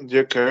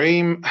 dear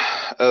Karim.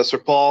 Sir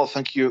Paul,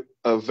 thank you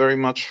very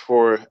much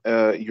for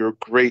your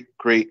great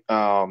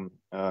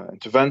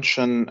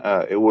intervention.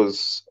 It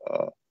was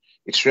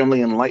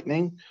extremely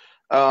enlightening.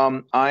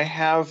 I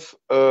have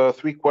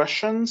 3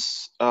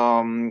 questions.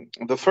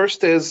 The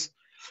first is,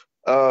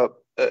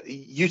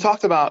 you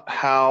talked about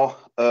how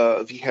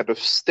the head of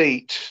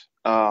state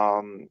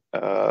can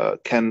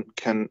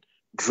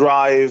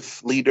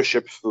drive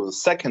leadership through the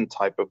second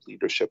type of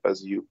leadership,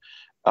 as you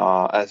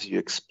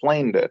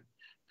explained it,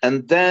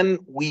 and then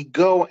we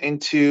go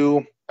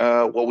into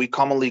what we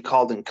commonly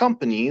called in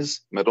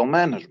companies middle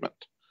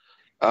management.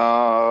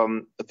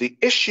 The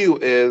issue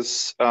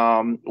is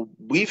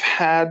we've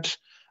had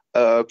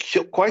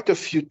quite a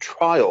few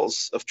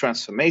trials of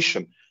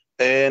transformation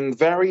in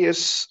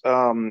various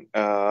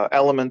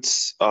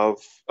elements of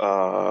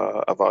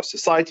our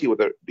society,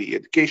 whether it be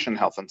education,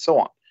 health, and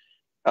so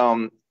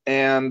on.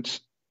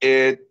 And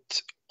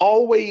it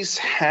always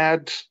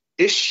had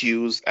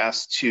issues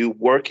as to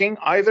working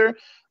either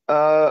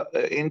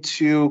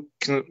into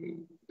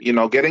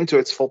getting to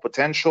its full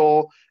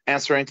potential,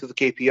 answering to the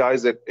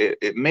KPIs that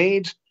it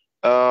made,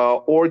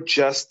 or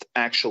just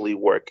actually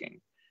working.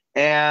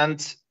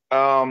 And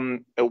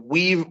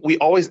we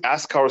always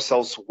ask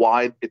ourselves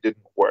why it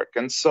didn't work.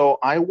 And so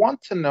I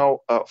want to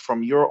know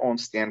from your own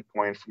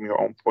standpoint, from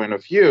your own point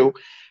of view,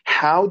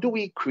 how do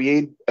we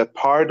create a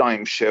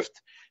paradigm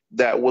shift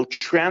that will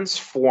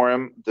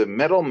transform the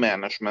middle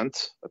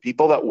management, the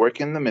people that work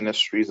in the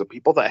ministries, the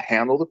people that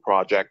handle the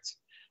projects,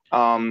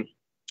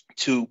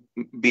 to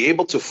be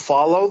able to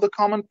follow the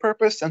common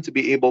purpose and to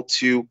be able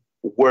to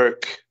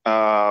work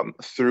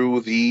through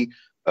the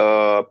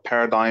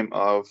paradigm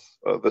of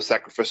the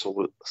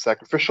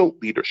sacrificial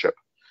leadership.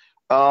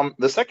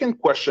 The second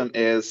question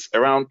is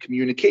around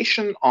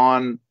communication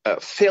on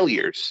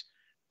failures.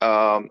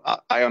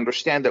 I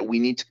understand that we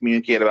need to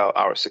communicate about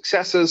our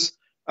successes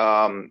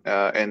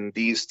and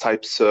these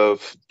types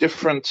of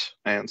different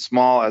and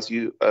small, as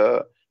you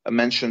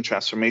mentioned,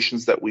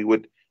 transformations that we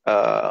would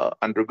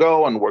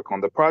undergo and work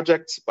on the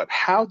projects. But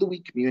how do we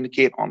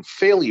communicate on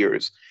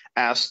failures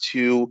as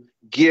to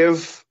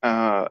give,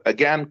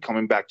 again,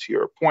 coming back to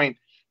your point,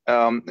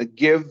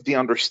 give the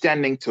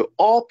understanding to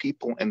all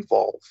people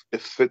involved.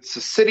 If it's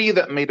a city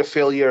that made a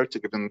failure, to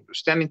give an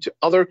understanding to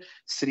other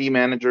city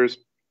managers,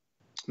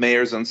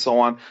 mayors, and so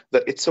on,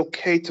 that it's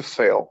okay to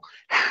fail.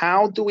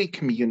 How do we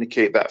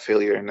communicate that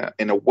failure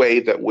in a way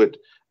that would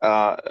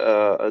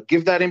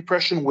give that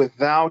impression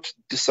without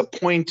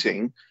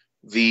disappointing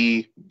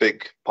the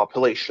big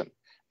population?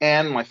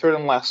 And my third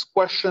and last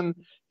question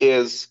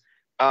is,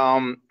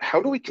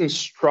 how do we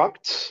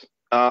construct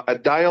a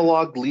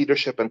dialogue,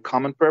 leadership, and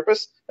common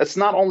purpose that's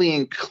not only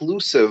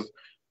inclusive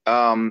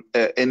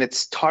in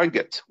its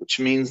target, which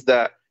means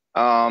that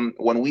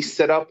when we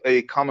set up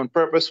a common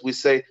purpose, we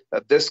say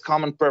that this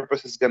common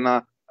purpose is going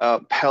to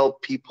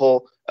help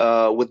people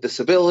with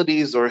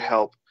disabilities or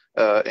help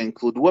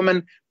include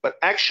women, but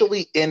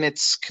actually in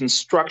its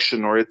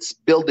construction or its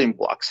building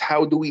blocks,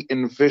 how do we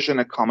envision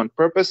a common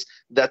purpose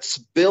that's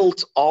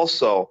built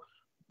also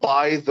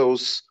by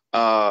those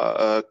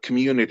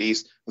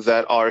communities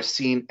that are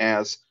seen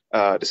as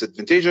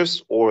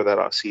disadvantageous or that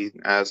are seen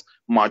as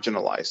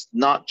marginalized,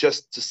 not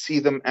just to see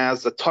them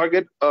as the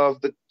target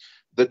of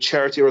the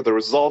charity or the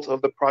result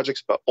of the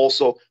projects, but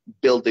also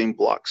building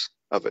blocks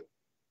of it.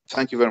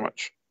 Thank you very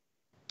much.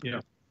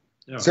 Yeah.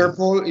 Sir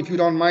Paul, if you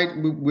don't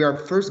mind, we are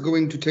first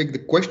going to take the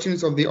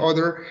questions of the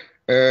other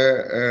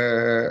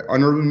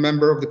honorable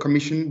member of the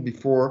commission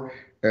before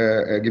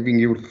giving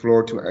you the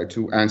floor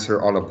to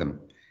answer all of them.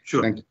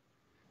 Sure. Thank you.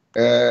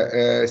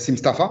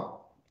 Simstafa.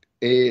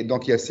 Et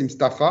donc, il y a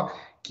Simstafa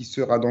qui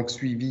sera donc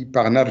suivi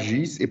par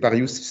Nargis et par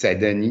Youssef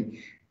Saadani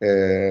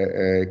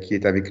qui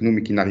est avec nous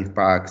mais qui n'arrive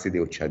pas à accéder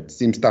au chat.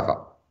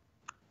 Simstafa.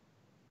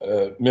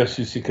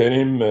 Merci,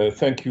 Sikarim.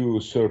 Thank you,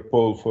 Sir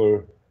Paul,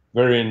 for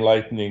very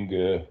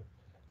enlightening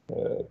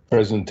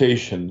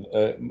presentation.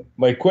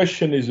 My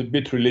question is a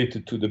bit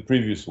related to the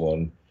previous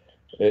one.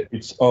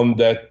 It's on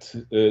that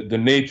the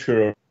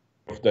nature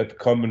of that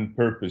common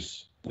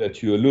purpose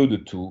that you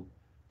alluded to,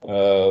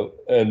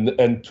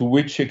 and to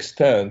which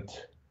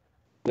extent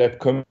that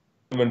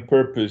common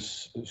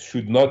purpose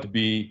should not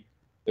be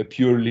a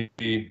purely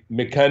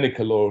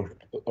mechanical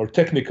or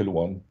technical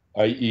one,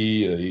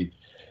 i.e.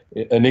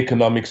 an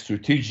economic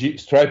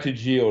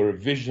strategy or a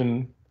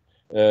vision,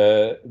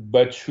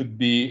 but should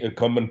be a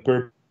common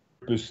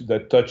purpose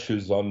that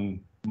touches on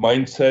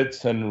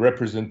mindsets and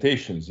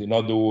representations. In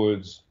other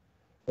words,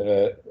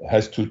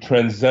 has to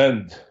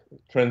transcend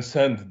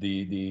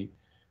the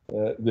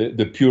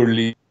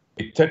purely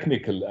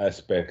technical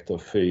aspect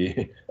of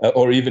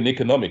or even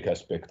economic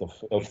aspect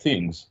of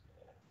things.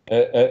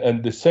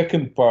 And the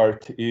second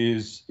part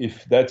is,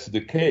 if that's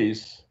the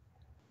case,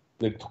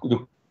 the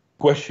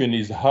question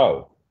is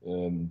how.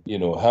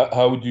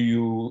 How do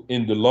you,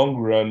 in the long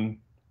run,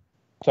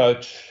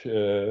 touch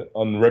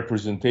on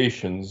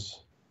representations?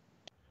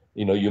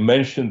 You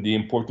mentioned the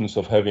importance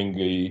of having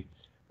a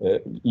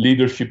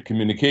leadership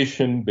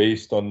communication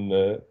based on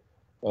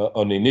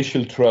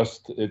initial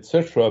trust,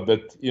 etc.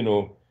 But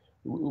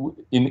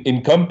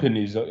in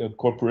companies,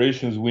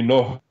 corporations, we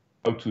know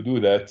how to do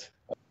that.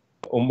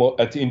 almost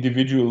at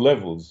individual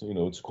levels. You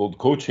know, it's called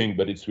coaching,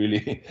 but it's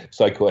really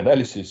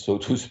psychoanalysis, so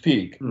to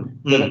speak.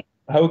 But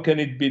how can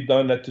it be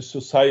done at the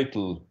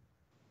societal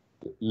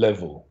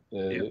level?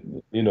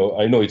 You know,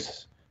 I know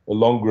it's a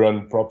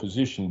long-run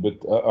proposition, but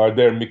are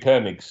there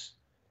mechanics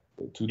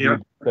to do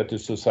that at the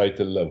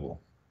societal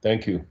level?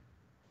 Thank you.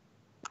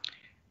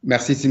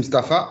 Merci,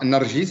 Mustafa.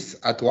 Nargis,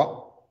 à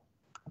toi.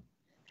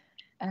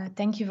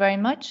 Thank you very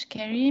much,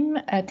 Karim.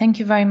 Thank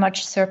you very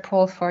much, Sir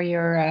Paul, for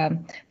your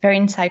very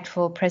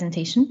insightful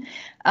presentation.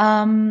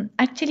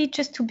 Actually,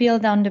 just to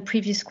build on the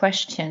previous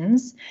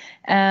questions,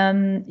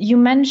 you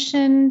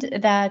mentioned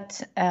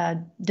that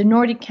the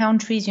Nordic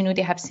countries, you know,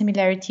 they have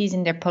similarities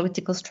in their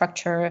political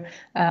structure,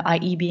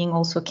 i.e. being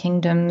also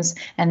kingdoms,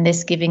 and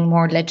this giving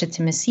more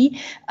legitimacy.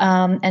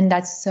 And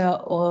that's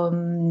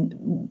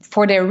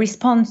for their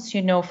response,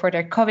 you know, for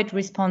their COVID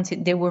response,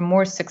 they were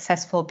more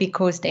successful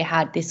because they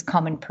had this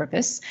common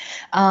purpose.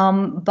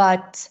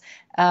 But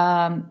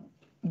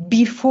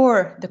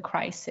before the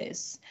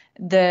crisis,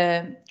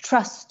 the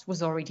trust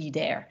was already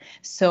there.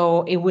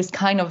 So it was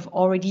kind of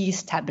already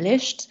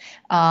established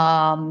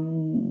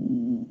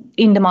in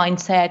the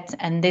mindset,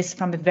 and this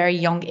from a very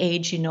young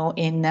age, you know,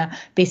 in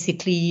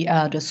basically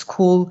the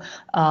school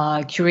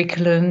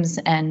curriculums.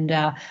 And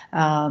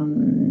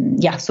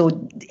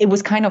so it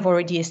was kind of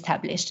already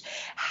established.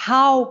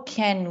 How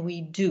can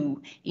we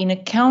do in a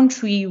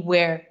country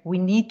where we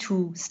need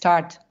to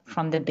start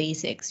from the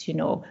basics, you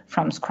know,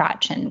 from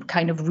scratch, and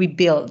kind of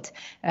build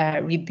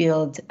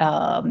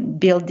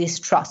this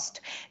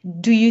trust?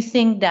 Do you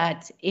think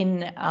that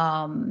in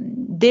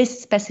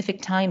this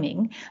specific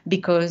timing,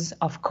 because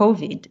of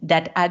COVID,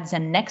 that adds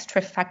an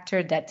extra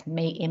factor that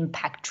may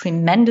impact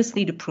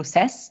tremendously the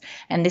process,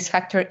 and this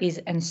factor is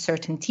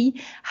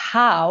uncertainty?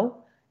 How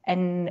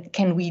and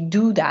can we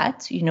do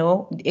that? You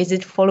know, is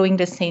it following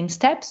the same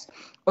steps?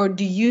 Or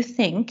do you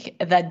think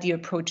that the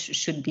approach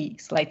should be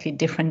slightly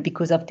different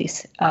because of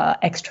this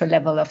extra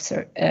level of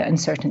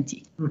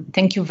uncertainty?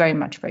 Thank you very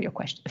much for your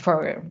question,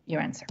 for your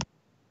answer.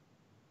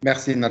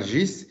 Merci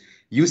Nargis.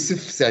 Youssef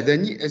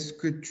Saadani, est-ce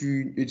que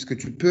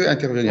tu peux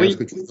intervenir? Oui. Est-ce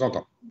que tu nous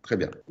entends? Très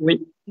bien.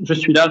 Oui, je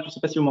suis là. Je ne sais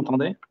pas si vous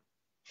m'entendez.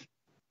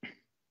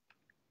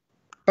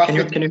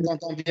 Parfait, on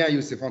t'entend bien,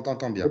 Youssef, on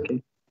t'entend bien.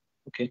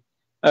 Okay.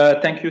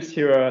 Thank you,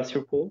 Sir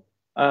Paul.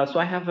 So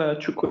I have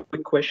two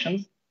quick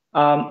questions.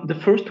 The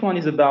first one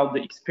is about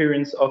the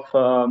experience of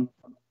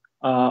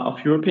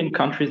European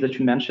countries that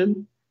you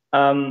mentioned.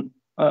 I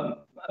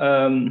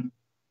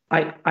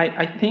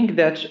think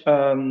that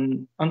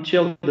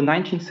until the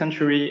 19th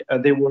century,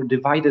 they were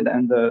divided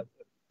and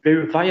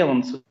very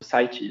violent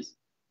societies.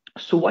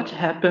 So what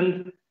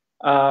happened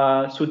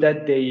so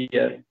that they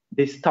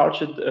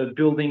started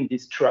building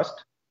this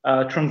trust,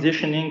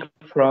 transitioning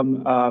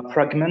from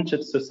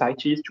fragmented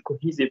societies to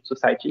cohesive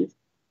societies?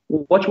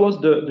 What was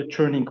the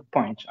turning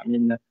point? I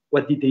mean,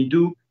 what did they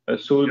do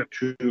to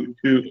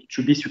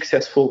be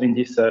successful in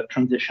this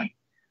transition?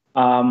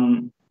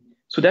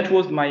 So that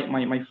was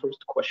my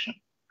first question.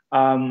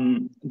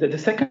 The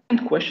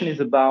second question is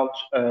about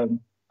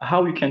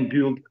how you can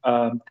build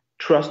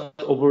trust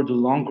over the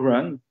long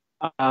run,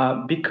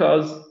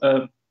 because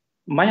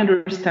my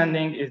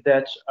understanding is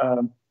that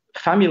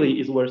family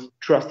is where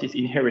trust is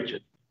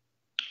inherited.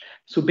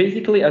 So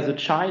basically, as a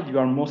child, you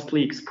are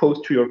mostly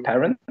exposed to your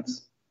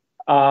parents.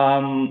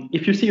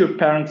 If you see your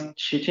parents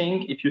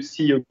cheating, if you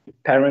see your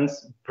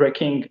parents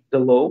breaking the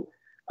law,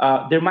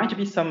 there might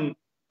be some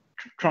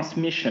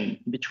transmission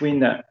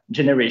between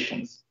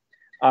generations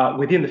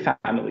within the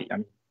family.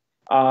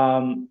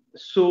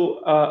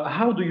 So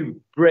how do you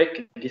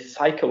break this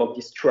cycle of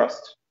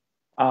distrust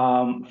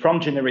from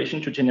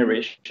generation to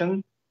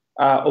generation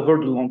over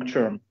the long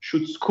term?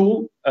 Should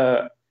school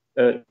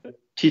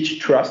teach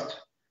trust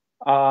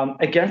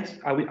against,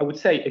 I would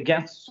say,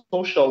 against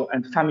social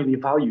and family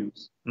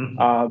values?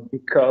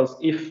 Because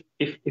if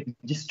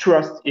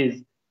distrust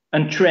is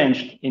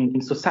entrenched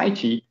in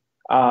society,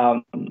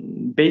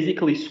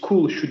 basically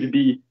school should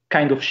be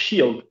kind of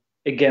shield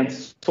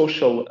against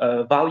social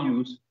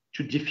values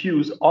to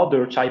diffuse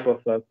other type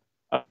of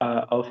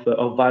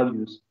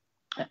values.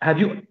 Have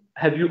you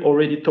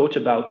already thought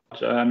about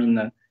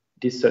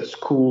this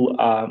school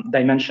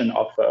dimension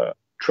of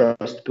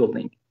trust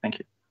building? Thank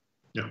you.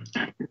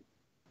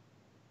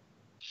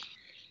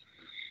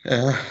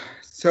 Yeah.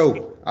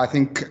 So I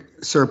think,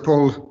 Sir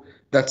Paul,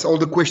 that's all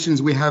the questions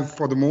we have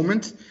for the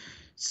moment.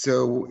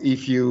 So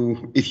if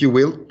you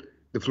will,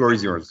 the floor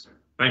is yours.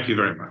 Thank you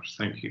very much.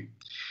 Thank you.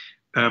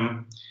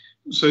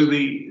 So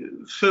the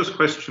first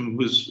question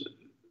was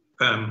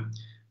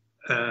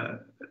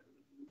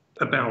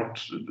about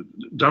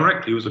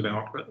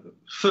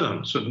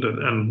firms,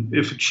 and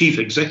if a chief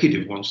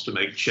executive wants to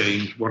make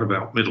change, what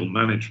about middle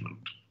management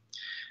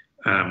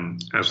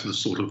as the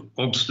sort of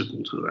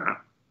obstacle to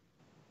that?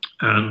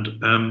 And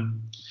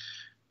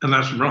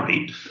that's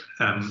right.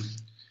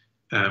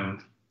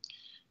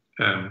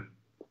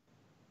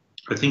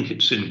 I think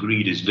it's in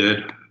Greed is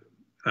Dead,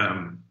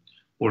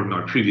 or in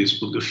my previous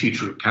book, The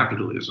Future of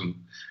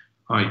Capitalism,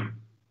 I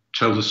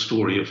tell the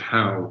story of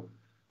how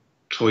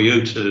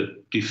Toyota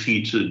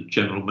defeated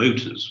General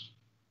Motors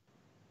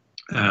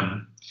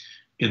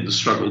in the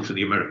struggle for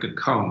the American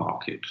car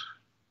market.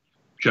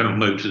 General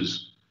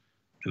Motors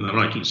in the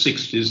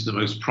 1960s, the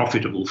most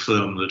profitable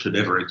firm that had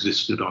ever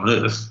existed on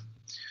earth,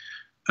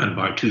 and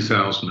by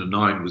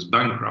 2009 was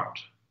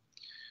bankrupt.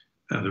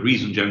 And the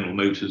reason General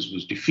Motors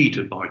was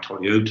defeated by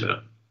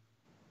Toyota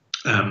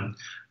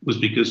was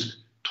because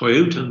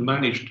Toyota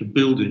managed to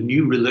build a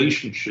new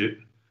relationship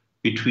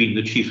between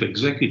the chief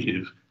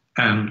executive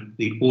and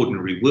the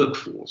ordinary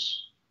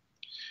workforce.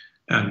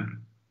 And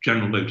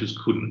General Motors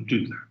couldn't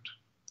do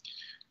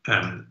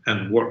that.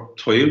 And what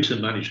Toyota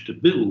managed to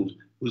build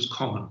was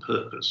common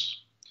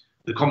purpose.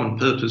 The common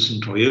purpose in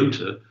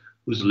Toyota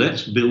was,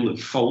 let's build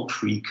a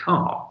fault-free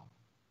car.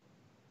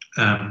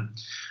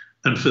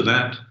 And for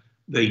that,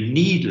 they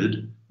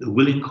needed the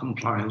willing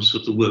compliance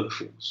of the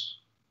workforce.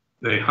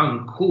 They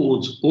hung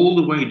cords all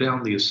the way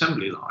down the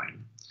assembly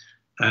line.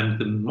 And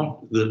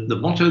the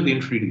motto they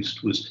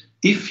introduced was,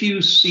 if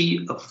you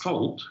see a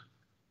fault,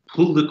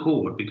 pull the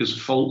cord, because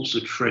faults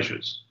are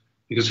treasures.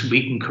 Because if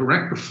we can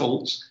correct the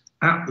faults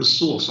at the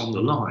source on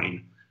the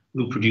line,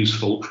 we'll produce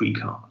fault-free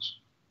cars.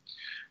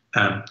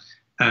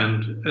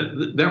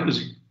 That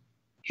was a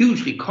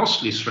hugely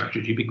costly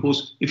strategy,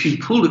 because if you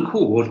pulled a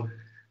cord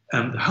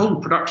and the whole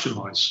production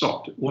line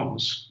stopped at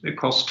once, it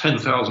cost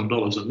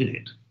 $10,000 a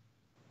minute.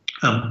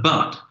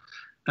 But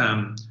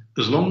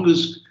as long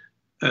as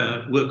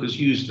workers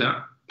used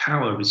that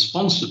power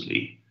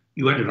responsibly,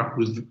 you ended up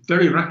with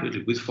very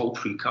rapidly with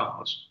fault-free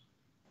cars,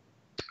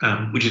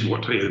 which is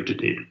what Toyota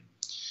did.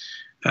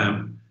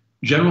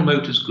 General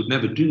Motors could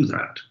never do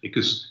that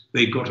because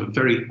they got a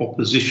very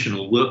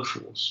oppositional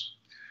workforce.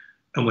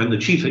 And when the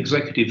chief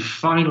executive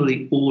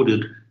finally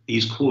ordered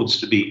these cords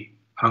to be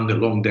hung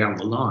along down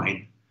the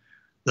line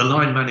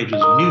managers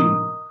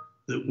knew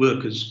that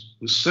workers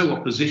were so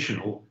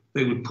oppositional,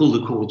 they would pull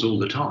the cords all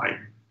the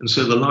time. And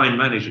so the line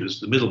managers,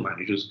 the middle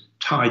managers,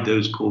 tied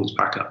those cords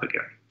back up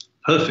again.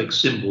 Perfect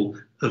symbol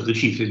of the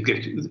chief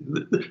executive.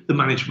 The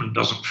management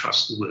doesn't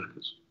trust the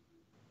workers.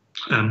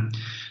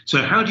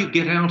 So how do you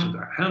get out of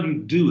that? How do you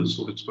do a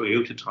sort of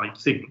Toyota type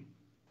thing?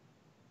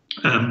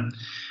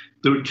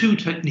 There are two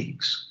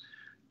techniques,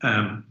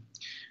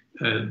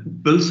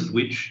 both of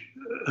which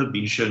have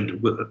been shown to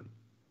work.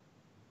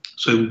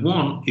 So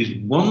one is,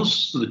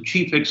 once the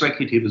chief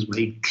executive has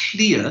made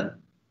clear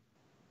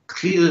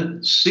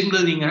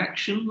signaling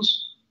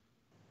actions,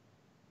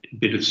 a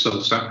bit of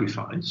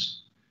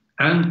self-sacrifice,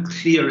 and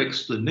clear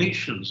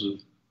explanations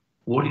of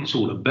what it's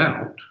all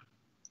about.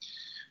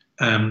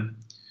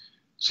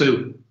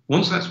 So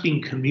once that's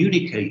been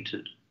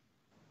communicated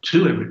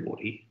to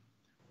everybody,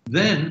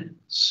 then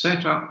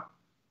set up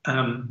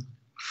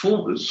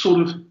for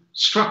sort of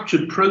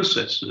structured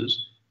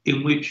processes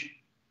in which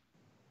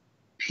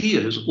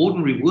peers,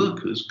 ordinary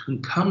workers,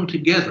 can come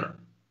together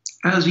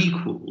as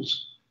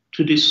equals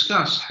to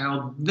discuss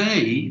how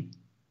they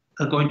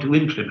are going to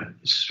implement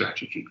this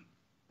strategy.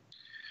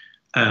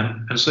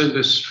 And so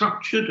there's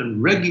structured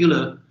and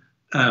regular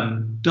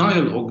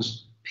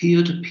dialogues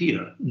peer to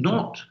peer,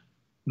 not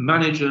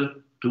manager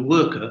to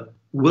worker,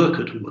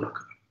 worker to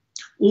worker,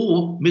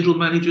 or middle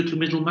manager to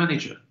middle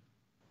manager.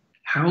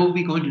 How are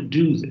we going to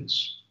do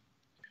this?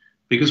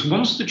 Because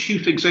once the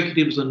chief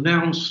executive has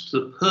announced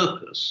the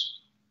purpose,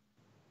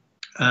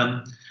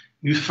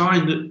 you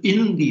find that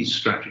in these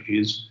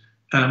strategies,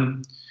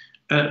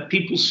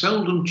 people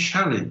seldom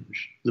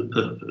challenge the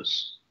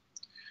purpose,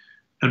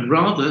 and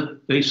rather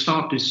they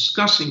start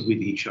discussing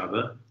with each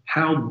other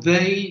how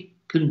they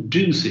can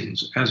do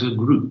things as a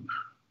group.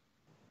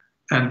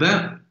 And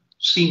that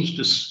seems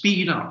to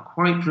speed up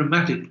quite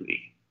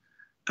dramatically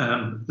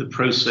the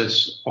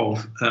process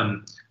of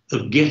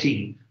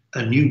getting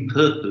a new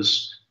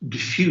purpose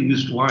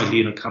diffused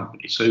widely in a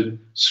company. So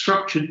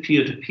structured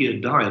peer-to-peer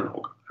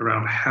dialogue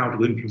around how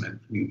to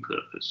implement the new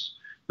purpose.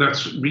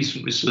 That's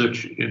recent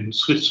research in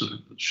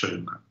Switzerland that's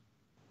shown that.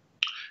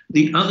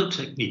 The other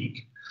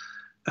technique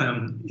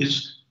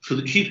is for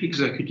the chief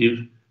executive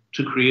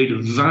to create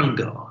a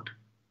vanguard.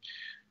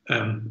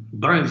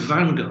 By a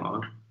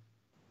vanguard,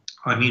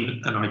 I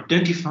mean an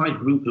identified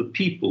group of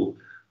people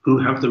who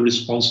have the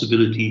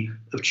responsibility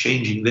of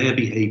changing their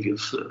behavior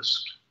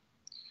first.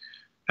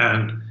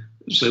 And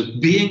so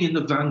being in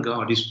the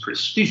vanguard is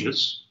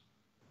prestigious,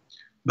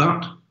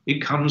 but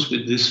it comes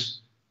with this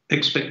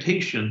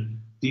expectation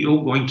that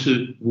you're going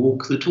to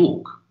walk the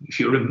talk. If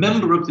you're a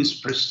member of this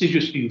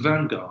prestigious new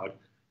vanguard,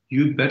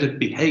 you better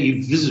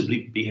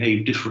visibly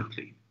behave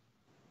differently.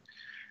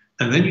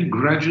 And then you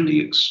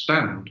gradually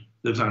expand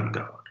the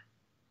vanguard.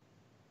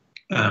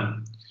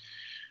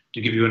 To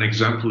give you an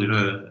example, in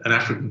an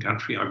African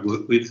country I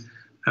work with,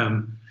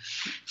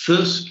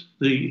 first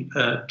the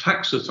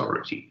tax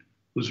authority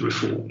was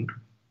reformed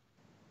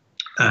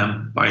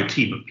by a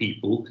team of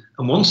people.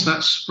 And once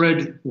that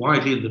spread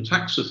widely in the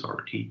tax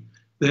authority,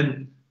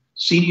 then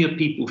senior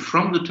people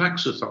from the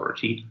tax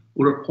authority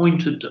were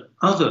appointed to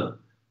other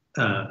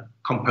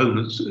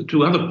components,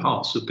 to other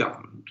parts of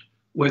government,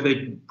 where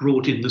they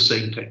brought in the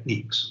same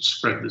techniques,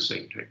 spread the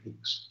same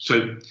techniques.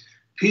 So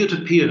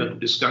peer-to-peer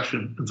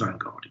discussion and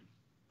vanguarding.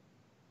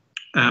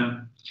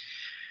 The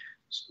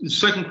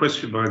second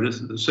question by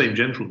the same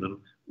gentleman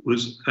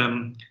was,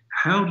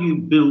 how do you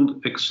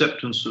build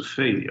acceptance of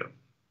failure?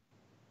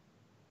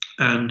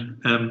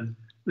 And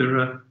there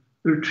are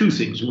two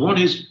things. One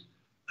is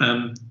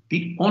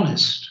be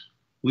honest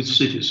with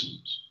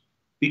citizens.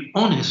 Be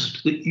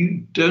honest that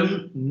you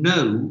don't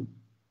know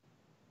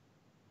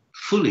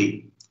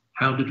fully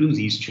how to do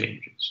these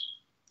changes.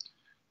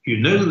 You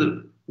know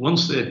that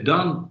once they're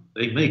done,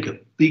 they make a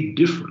big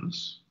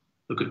difference.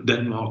 Look at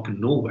Denmark and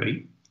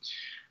Norway.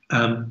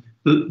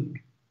 But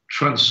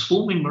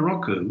transforming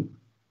Morocco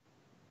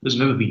has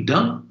never been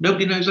done.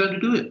 Nobody knows how to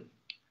do it.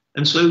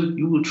 And so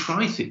you will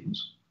try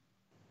things.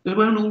 They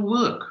won't all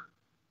work.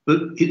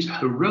 But it's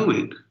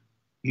heroic.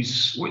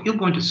 What you're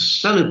going to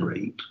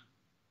celebrate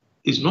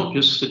is not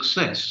just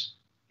success,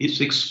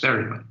 it's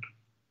experiment.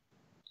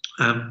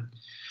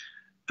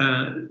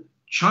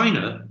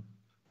 China,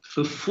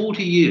 for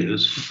 40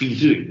 years, has been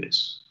doing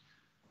this.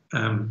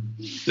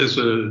 There's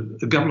a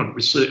government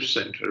research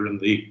center,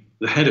 and the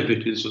head of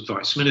it is a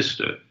vice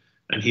minister,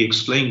 and he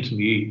explained to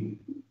me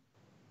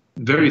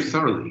very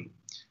thoroughly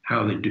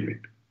how they do it.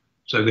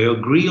 So they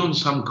agree on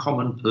some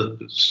common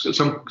purpose,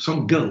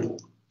 some goal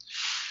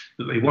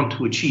that they want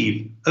to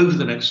achieve over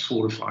the next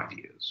 4 or 5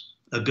 years,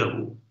 a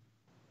goal.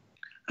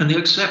 And they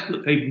accept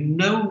that they've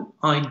no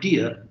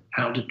idea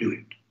how to do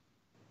it.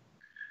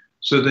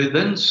 So they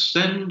then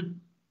send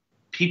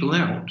people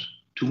out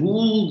to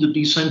all the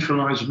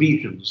decentralized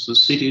regions, the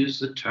cities,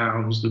 the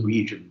towns, the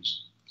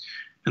regions.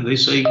 And they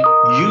say,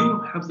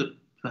 you have the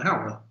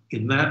power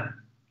in that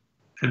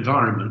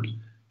environment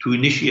to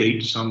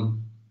initiate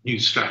some new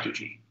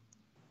strategy.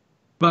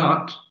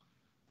 But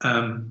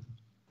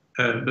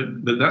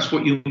that's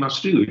what you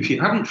must do. If you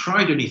haven't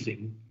tried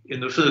anything in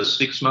the first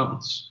 6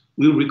 months,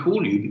 we'll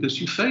recall you because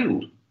you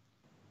failed.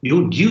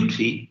 Your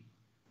duty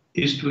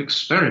is to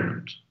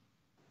experiment.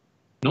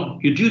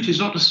 Your duty is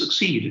not to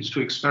succeed, it's to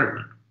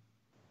experiment.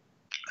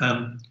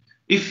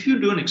 If you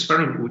do an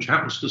experiment which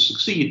happens to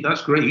succeed,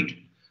 that's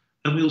great,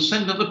 and we'll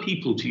send other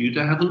people to you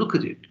to have a look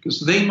at it,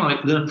 because they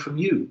might learn from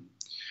you.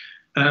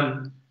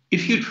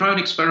 If you try an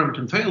experiment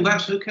and fail,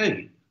 that's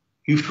okay.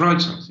 You've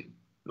tried something,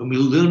 and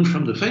we'll learn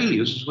from the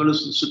failures as well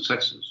as the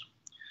successes.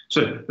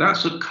 So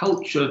that's a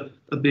culture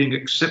of being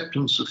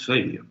acceptance of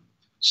failure.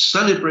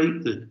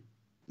 Celebrate the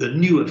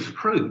new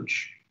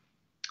approach,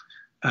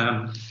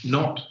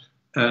 not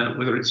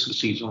whether it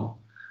succeeds or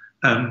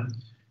not.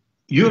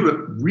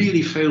 Europe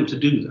really failed to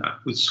do that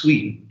with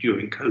Sweden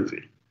during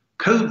COVID.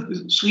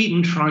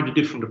 Sweden tried a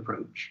different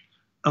approach.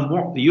 And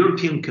what the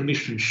European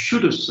Commission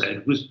should have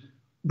said was,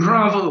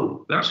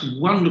 bravo, that's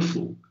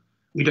wonderful.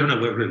 We don't know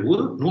whether it'll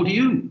work, nor do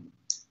you.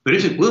 But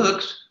if it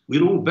works,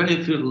 we'll all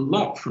benefit a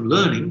lot from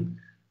learning.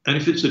 And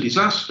if it's a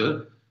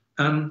disaster,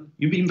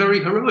 you've been very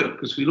heroic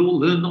because we'll all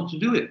learn not to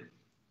do it.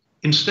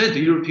 Instead, the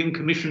European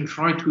Commission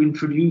tried to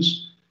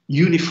introduce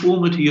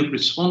uniformity of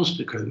response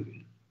to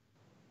COVID,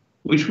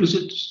 which was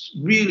a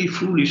really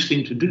foolish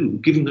thing to do,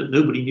 given that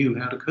nobody knew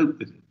how to cope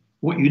with it.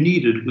 What you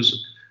needed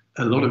was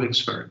a lot of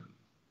experiment.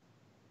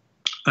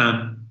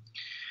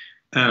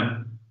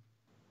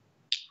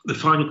 The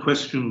final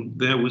question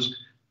there was,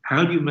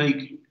 how do you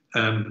make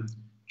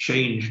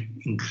change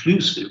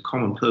inclusive,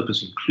 common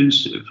purpose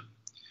inclusive,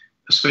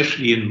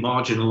 especially in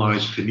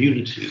marginalized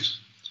communities?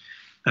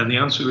 And the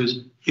answer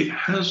is, it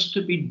has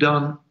to be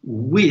done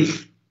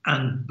with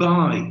and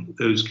by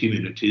those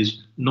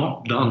communities,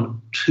 not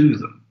done to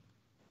them.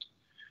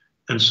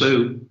 And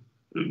so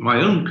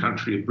my own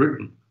country of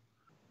Britain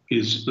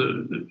is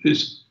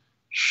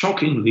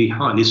shockingly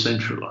highly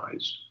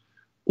centralized.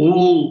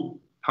 All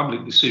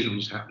public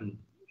decisions happen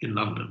in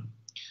London.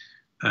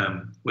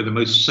 We're the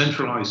most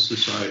centralized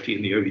society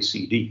in the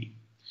OECD.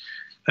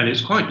 And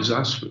it's quite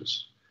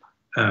disastrous.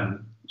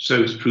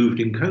 So it's proved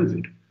in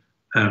COVID.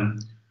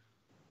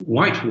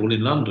 Whitehall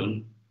in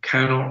London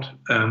cannot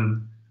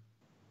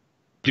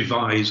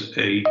devise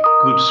a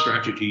good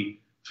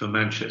strategy for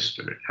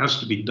Manchester. It has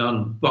to be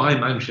done by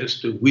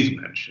Manchester with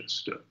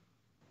Manchester.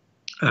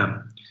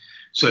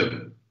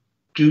 So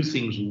do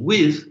things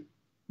with,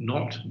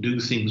 not do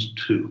things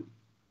to.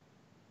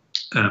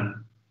 Let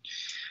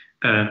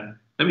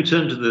me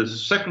turn to the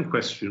second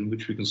question,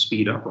 which we can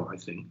speed up on, I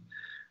think.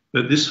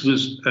 But this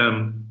was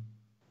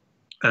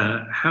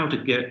how to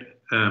get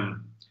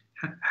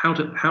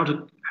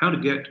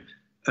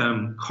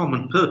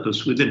common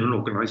purpose within an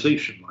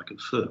organization like a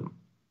firm.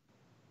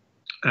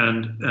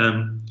 And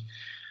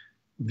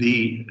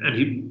the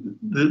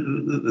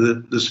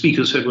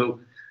speaker said, well,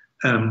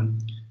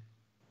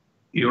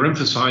 you're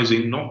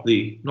emphasizing not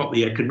the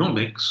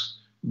economics,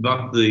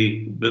 but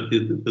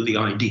the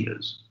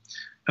ideas.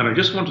 And I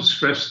just want to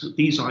stress that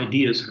these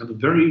ideas have a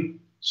very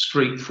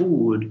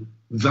straightforward,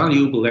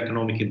 valuable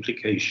economic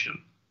implication.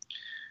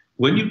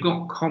 When you've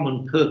got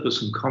common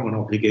purpose and common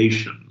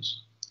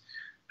obligations,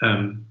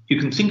 you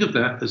can think of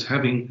that as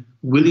having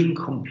willing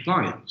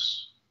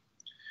compliance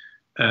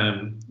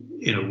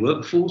in a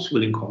workforce,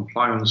 willing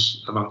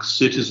compliance amongst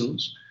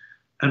citizens,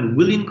 and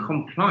willing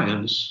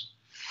compliance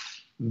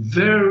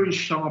very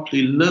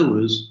sharply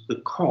lowers the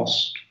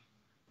cost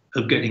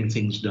of getting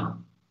things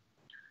done.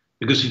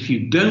 Because if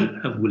you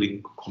don't have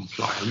willing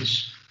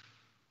compliance,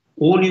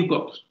 all you've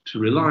got to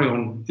rely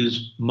on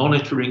is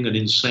monitoring and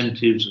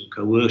incentives and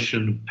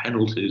coercion and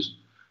penalties,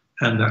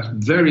 and that's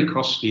very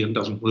costly and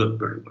doesn't work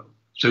very well.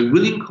 So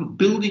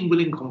building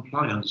willing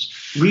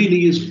compliance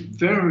really is a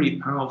very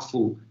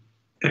powerful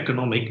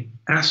economic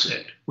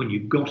asset when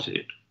you've got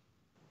it.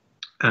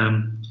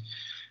 And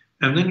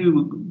then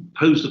you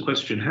pose the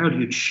question, how do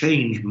you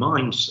change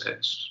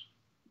mindsets?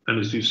 And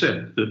as you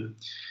said, that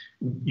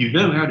you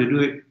know how to do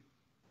it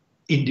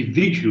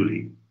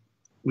individually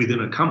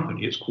within a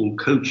company. It's called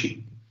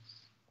coaching.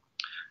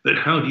 But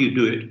how do you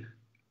do it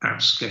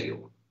at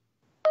scale?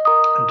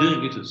 And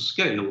doing it at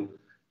scale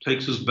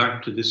takes us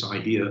back to this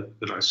idea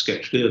that I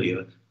sketched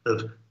earlier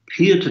of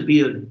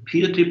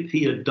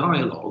peer-to-peer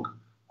dialogue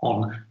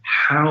on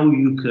how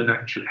you can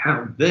actually,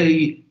 how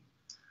they,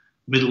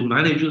 middle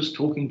managers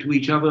talking to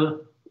each other,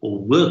 or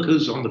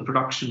workers on the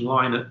production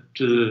line at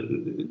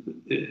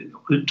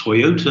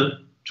Toyota.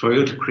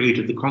 Toyota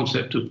created the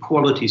concept of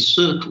quality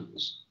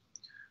circles.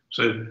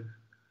 So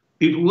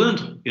people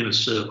weren't in a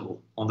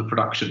circle on the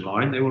production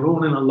line, they were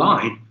all in a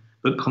line,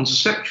 but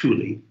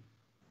conceptually,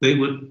 they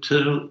were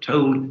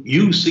told,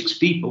 you 6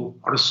 people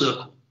are a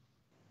circle.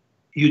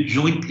 You're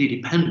jointly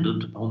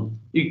dependent upon,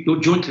 you're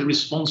jointly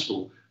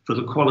responsible for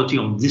the quality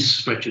on this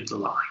stretch of the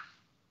line.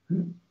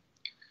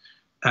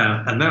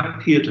 And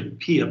that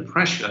peer-to-peer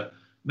pressure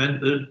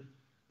meant that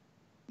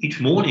each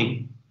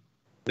morning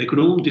they could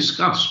all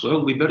discuss,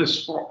 well, we better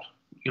spot,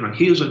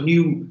 here's a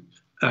new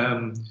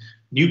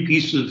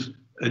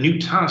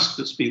task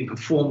that's being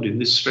performed in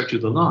this stretch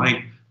of the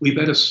line, we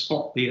better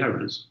spot the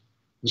errors.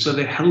 And so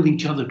they held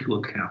each other to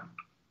account.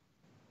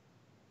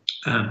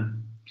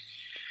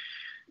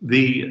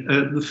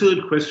 The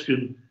third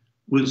question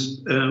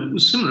was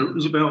similar. It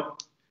was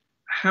about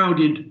how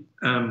did,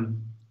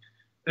 and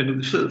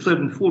the third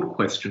and fourth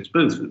questions,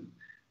 both,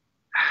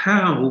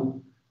 how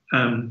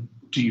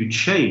do you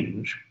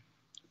change?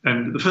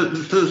 And the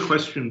third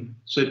question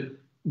said,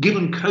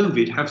 given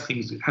COVID, has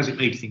it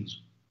made things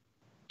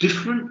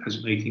different? Has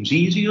it made things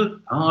easier,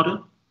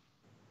 harder?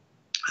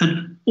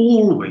 And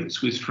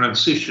always with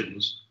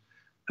transitions,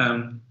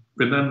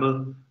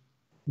 remember,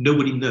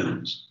 nobody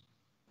knows.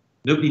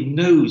 Nobody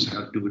knows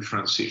how to do a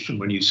transition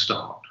when you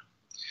start.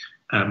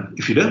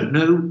 If you don't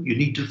know, you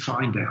need to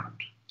find out.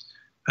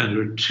 And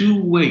there are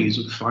 2 ways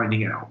of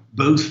finding out,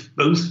 both,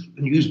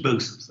 and use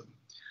both of them.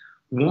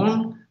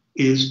 One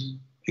is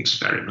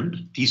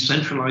experiment,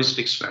 decentralized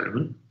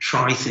experiment,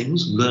 try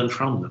things, learn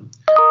from them.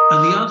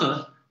 And the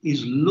other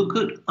is look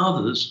at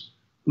others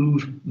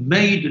who've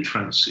made a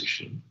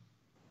transition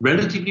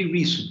relatively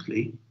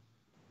recently,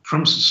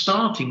 from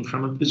starting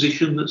from a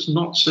position that's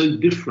not so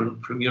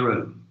different from your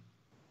own.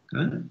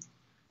 Okay?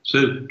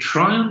 So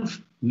try and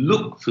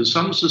look for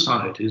some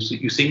societies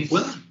that you think,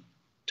 well,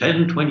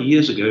 10, 20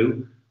 years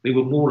ago, they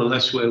were more or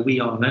less where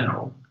we are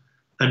now,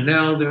 and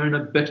now they're in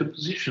a better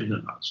position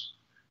than us.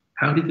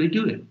 How did they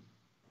do it?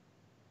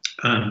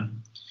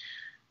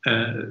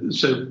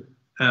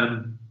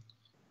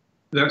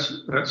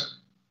 That's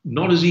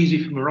not as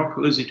easy for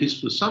Morocco as it is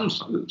for some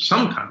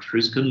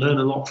countries can learn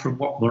a lot from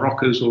what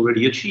Morocco's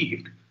already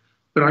achieved.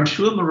 But I'm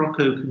sure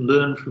Morocco can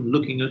learn from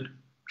looking at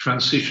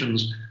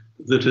transitions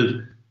that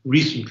have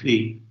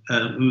recently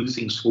moved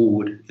things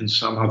forward in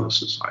some other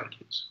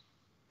societies.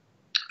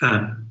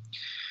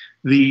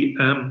 The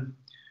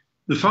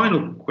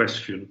final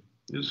question,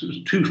 this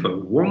was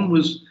twofold. One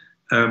was,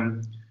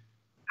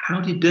 how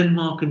did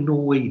Denmark and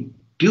Norway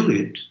do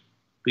it?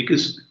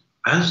 Because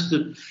as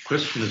the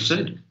questioner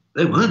said,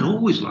 they weren't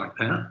always like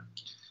that.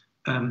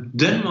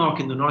 Denmark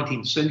in the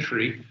 19th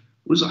century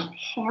was a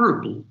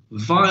horrible,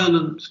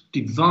 violent,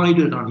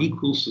 divided,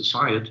 unequal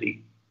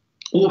society.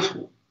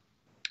 Awful.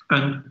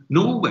 And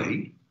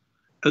Norway,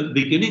 at the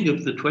beginning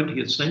of the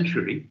 20th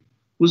century,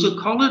 was a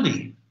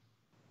colony.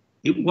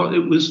 It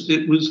was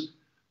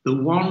the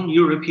one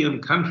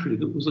European country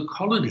that was a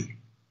colony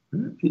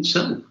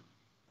itself.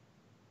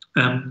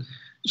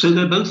 So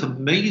they're both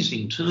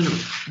amazing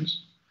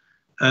turnarounds.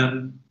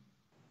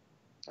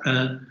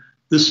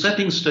 The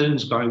stepping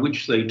stones by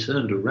which they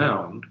turned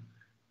around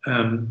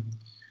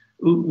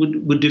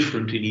were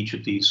different in each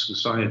of these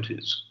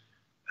societies.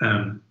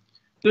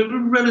 They were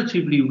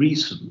relatively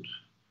recent,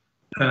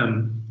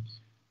 and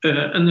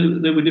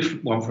they were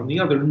different one from the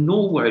other. In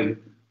Norway,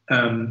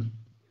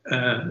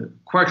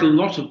 quite a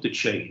lot of the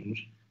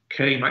change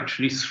came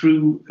actually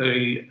through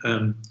a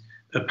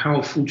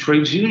powerful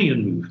trades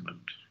union movement,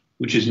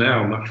 which is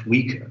now much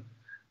weaker.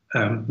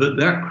 But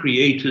that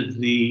created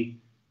the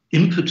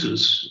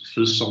impetus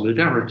for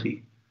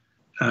solidarity.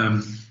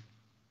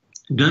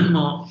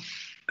 Denmark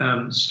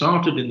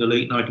started in the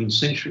late 19th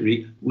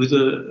century with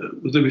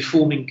a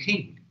reforming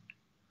king.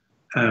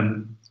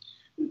 And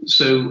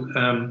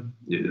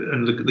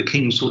the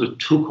king sort of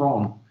took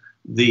on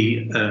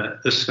the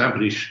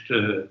established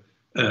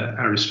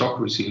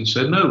aristocracy and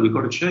said, no, we've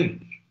got to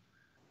change.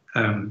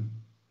 And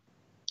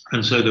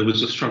so there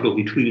was a struggle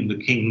between the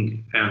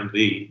king and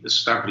the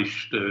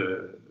established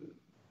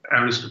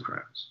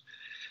aristocrats.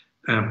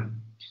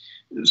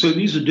 So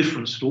these are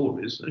different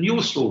stories, and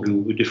your story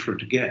will be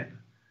different again.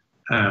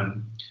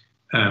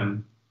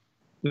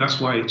 That's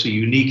why it's a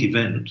unique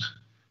event,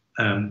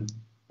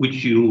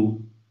 which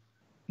you'll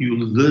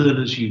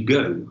learn as you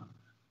go.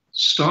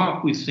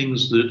 Start with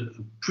things that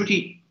are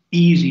pretty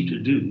easy to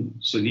do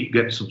so that you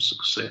get some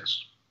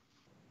success.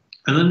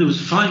 And then there was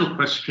a final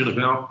question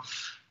about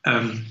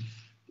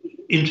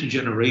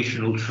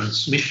intergenerational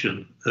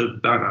transmission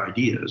of bad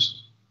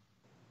ideas,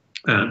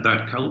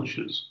 bad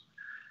cultures.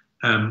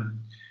 I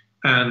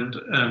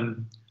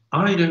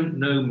don't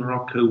know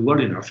Morocco well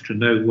enough to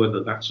know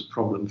whether that's a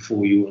problem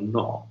for you or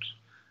not.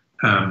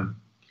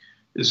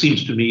 It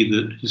seems to me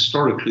that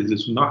historically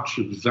there's much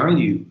of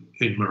value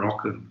in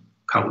Moroccan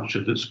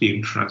culture that's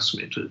being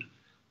transmitted,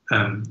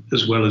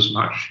 as well as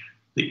much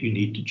that you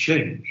need to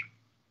change.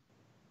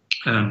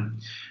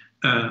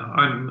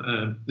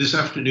 This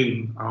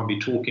afternoon I'll be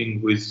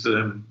talking with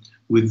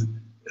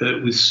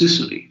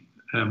Sicily,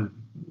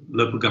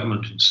 local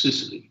government in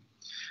Sicily,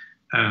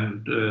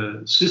 and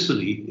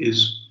Sicily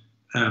is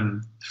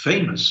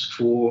famous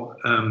for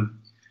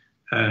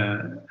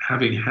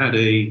having had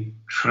a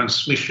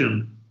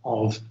transmission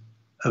of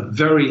a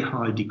very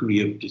high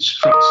degree of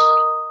distrust,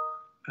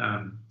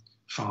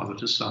 father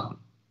to son.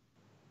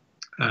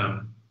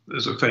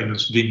 There's a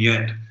famous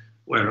vignette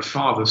where a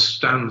father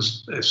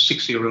stands a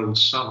 6-year-old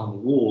son on the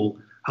wall,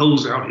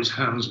 holds out his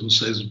hands and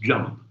says,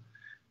 "Jump."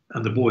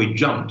 And the boy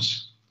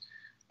jumps.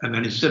 And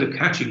then instead of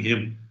catching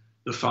him,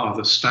 the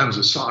father stands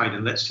aside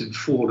and lets him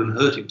fall and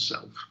hurt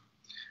himself.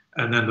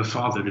 And then the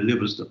father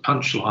delivers the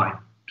punchline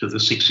to the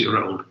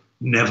 6-year-old,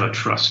 "Never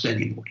trust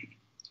anybody."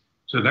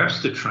 So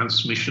that's the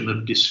transmission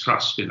of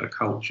distrust in a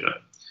culture.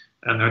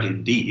 And that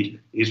indeed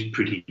is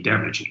pretty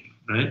damaging,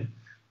 right?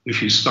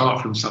 If you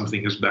start from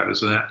something as bad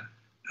as that,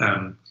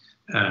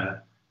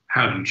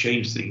 how do you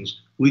change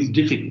things? With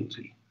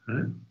difficulty,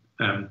 right?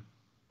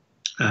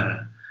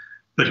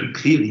 But it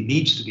clearly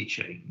needs to be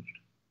changed.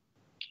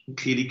 It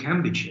clearly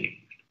can be changed.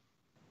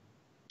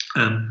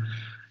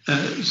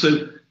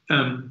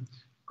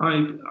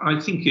 I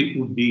think it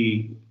would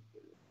be,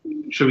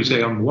 shall we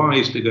say,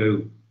 unwise to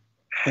go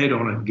head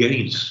on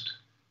against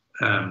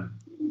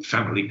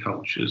family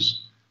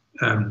cultures.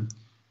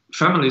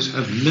 Families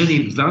have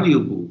many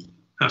valuable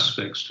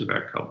aspects to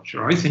their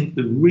culture. I think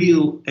the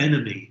real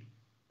enemy,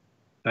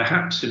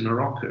 perhaps in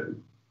Morocco,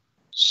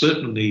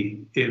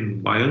 certainly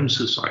in my own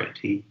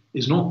society,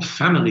 is not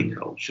family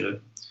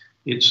culture.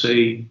 It's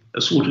a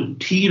sort of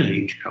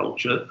teenage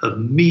culture of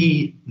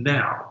me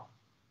now,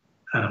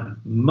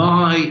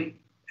 my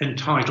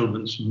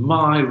entitlements,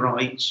 my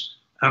rights,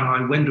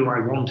 and when do I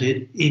want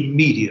it?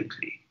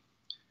 Immediately.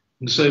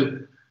 And so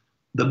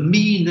the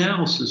me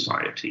now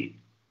society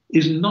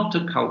is not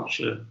a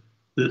culture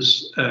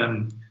that's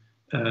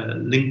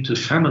linked to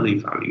family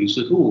values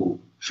at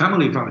all.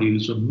 Family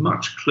values are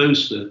much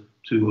closer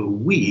to a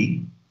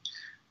we,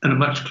 and are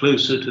much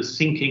closer to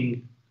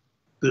thinking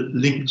that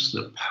links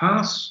the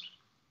past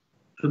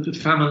of the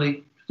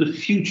family to the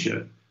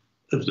future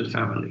of the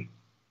family.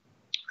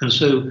 And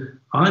so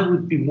I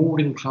would be more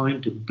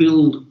inclined to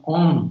build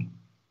on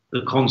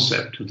the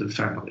concept of the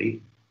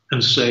family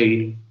and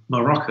say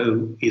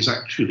Morocco is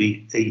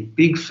actually a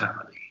big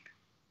family,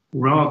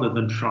 rather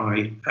than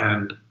try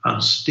and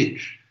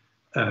unstitch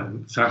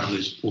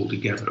families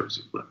altogether, as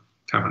it were,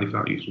 family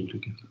values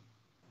altogether.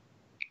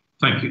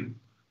 Thank you.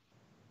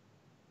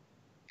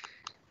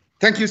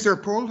 Thank you, Sir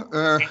Paul.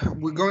 I'm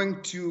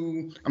going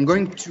to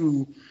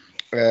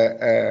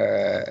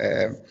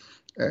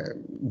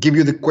give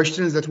you the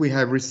questions that we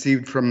have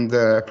received from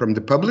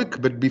the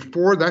public. But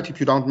before that, if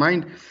you don't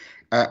mind,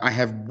 I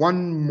have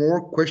one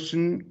more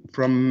question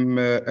from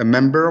a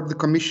member of the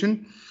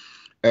commission.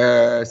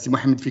 C'est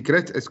Mohamed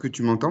Fikret. Est-ce que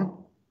tu m'entends?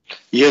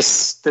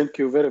 Yes, thank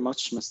you very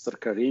much, Mr.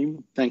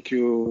 Karim. Thank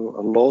you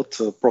a lot,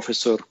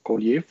 Professor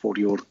Collier, for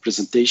your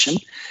presentation.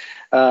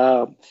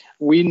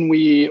 When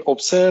we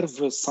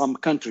observe some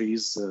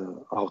countries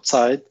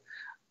outside,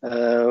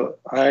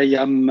 I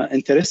am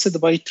interested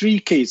by 3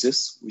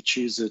 cases, which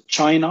is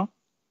China,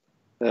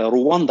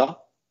 Rwanda,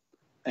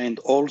 and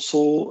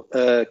also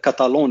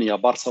Catalonia,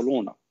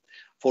 Barcelona.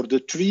 For the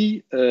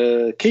 3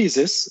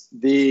 cases,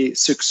 they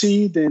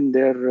succeed in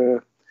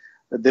their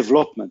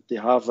development. They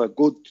have a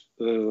good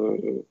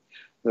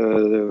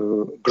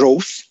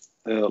growth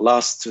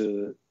last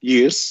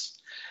years.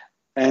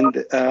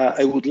 And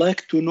I would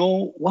like to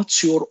know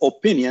what's your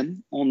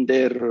opinion on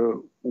their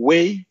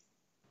way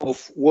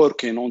of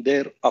working, on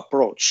their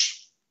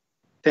approach.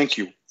 Thank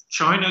you.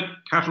 China,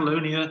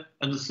 Catalonia,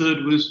 and the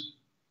third was?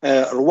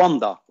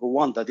 Rwanda,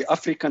 the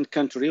African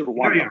country,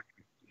 Rwanda.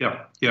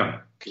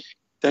 Yeah. Okay.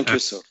 Thank you,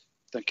 sir.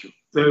 Thank you.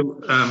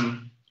 So,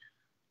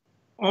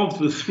 of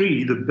the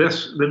 3,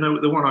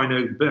 the one I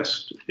know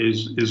best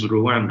is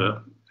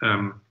Rwanda,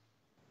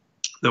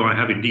 though I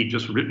have indeed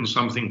just written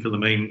something for the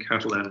main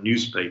Catalan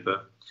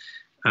newspaper,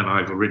 and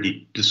I've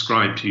already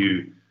described to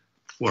you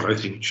what I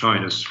think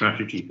China's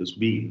strategy has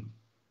been.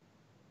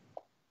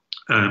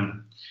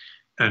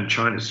 And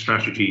China's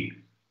strategy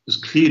has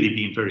clearly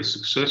been very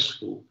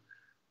successful.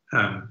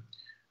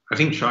 I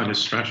think China's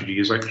strategy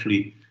is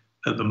actually,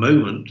 at the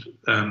moment,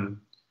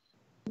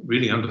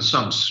 really under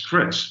some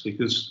stress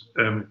because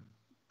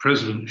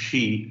President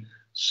Xi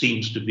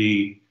seems to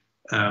be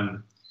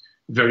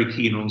very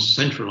keen on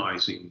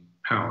centralizing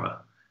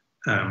power,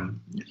 and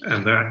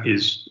that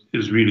is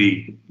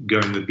really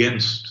going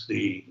against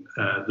the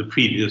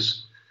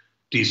previous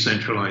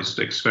decentralized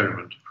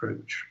experiment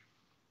approach.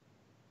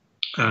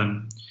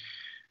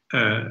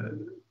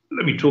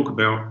 Let me talk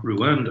about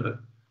Rwanda,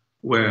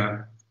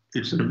 where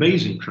it's an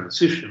amazing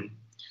transition.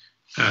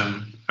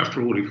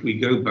 After all, if we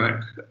go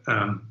back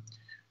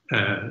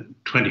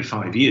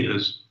 25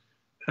 years,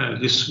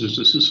 this was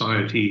a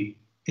society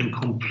in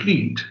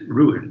complete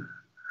ruin.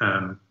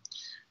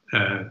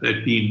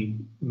 There'd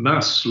been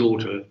mass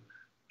slaughter,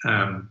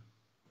 and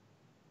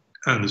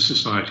the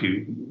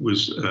society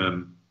was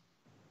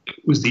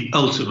the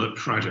ultimate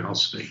fragile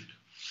state.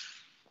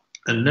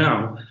 And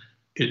now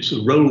it's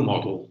a role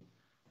model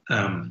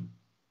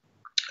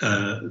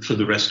for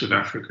the rest of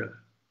Africa.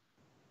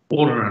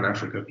 All around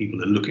Africa,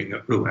 people are looking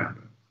at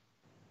Rwanda.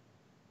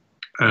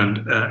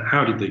 And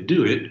how did they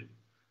do it?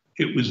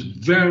 It was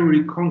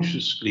very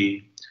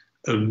consciously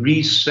a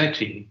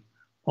resetting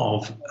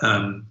of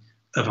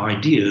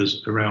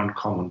ideas around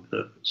common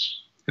purpose.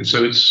 And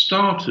so it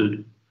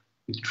started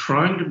with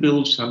trying to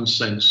build some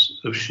sense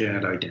of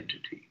shared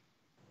identity.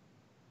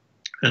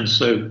 And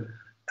so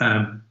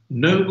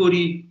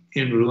nobody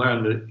in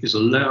Rwanda is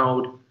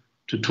allowed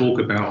to talk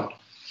about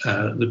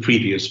the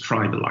previous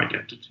tribal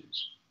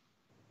identities.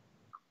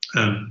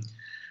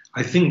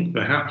 I think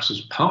perhaps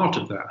as part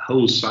of that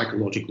whole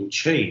psychological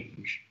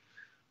change,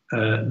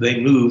 they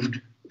moved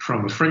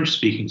from a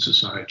French-speaking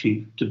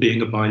society to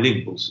being a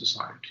bilingual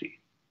society.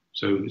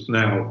 So it's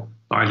now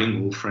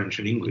bilingual French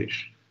and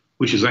English,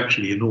 which is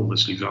actually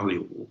enormously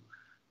valuable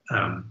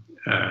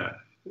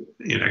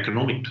in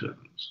economic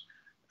terms.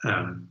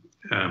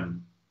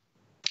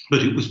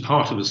 But it was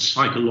part of a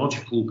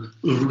psychological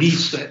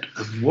reset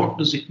of what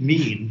does it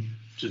mean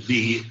to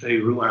be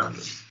a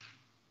Rwandan.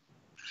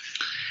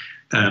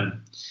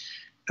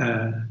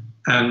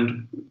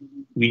 And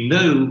we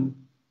know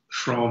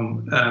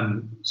from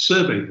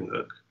survey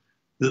work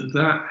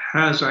that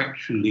has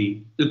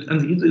actually,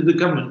 and the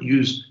government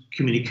used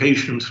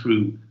communication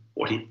through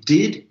what it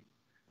did,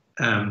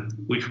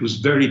 which was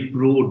very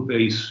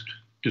broad-based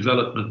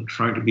development,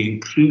 trying to be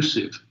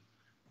inclusive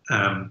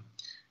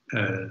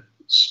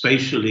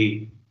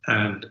spatially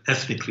and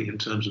ethnically in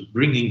terms of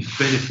bringing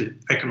benefit,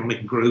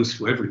 economic growth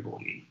to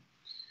everybody.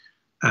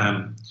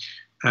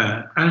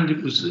 And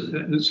it was,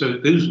 so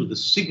those were the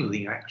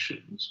signaling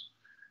actions.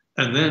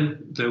 And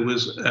then there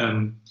was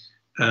a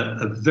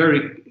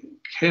very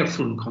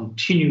careful and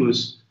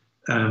continuous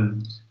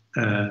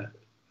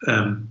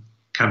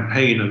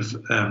campaign of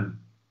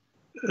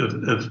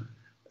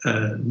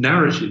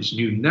narratives,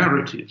 new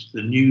narratives,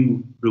 the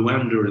new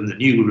Rwanda and the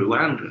new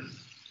Rwandan.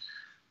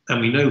 And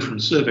we know from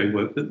survey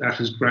work that that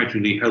has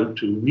gradually helped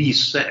to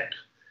reset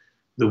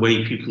the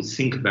way people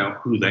think about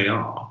who they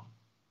are.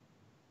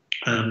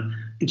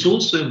 It's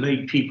also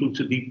made people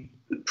to be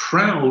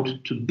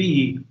proud to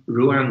be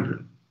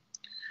Rwandan.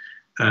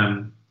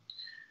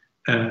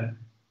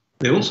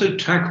 They also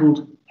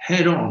tackled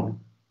head-on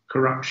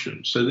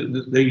corruption. So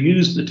they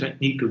used the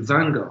technique of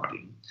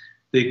vanguarding.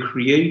 They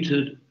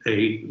created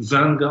a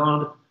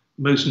vanguard,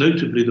 most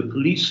notably the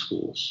police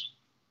force.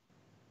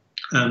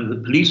 And the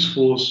police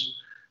force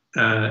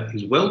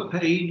is well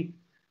paid,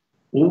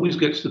 always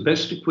gets the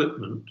best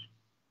equipment.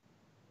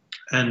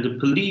 And the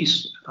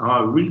police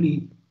are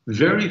really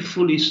very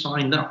fully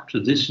signed up to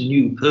this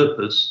new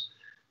purpose.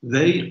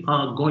 They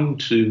are going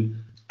to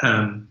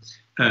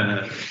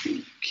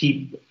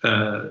keep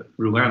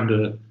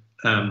Rwanda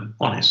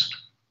honest.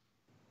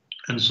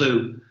 And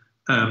so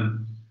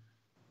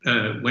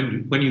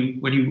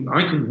when you,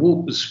 I can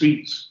walk the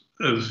streets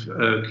of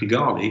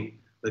Kigali,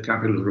 the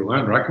capital of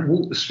Rwanda, I can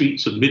walk the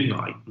streets at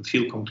midnight and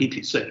feel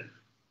completely safe,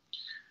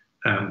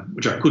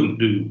 which I couldn't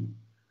do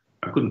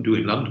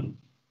in London.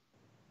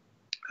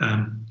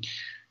 And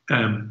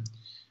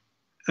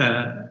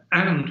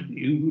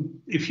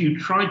if you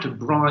tried to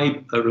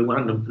bribe a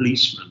Rwandan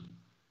policeman,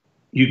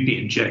 you'd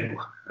be in jail,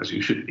 as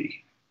you should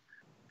be.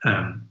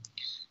 And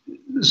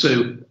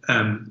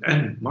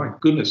my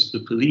goodness, the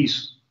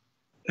police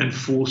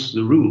enforce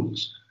the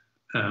rules,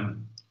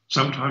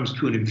 sometimes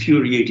to an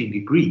infuriating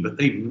degree, but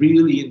they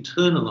really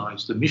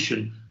internalize the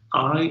mission.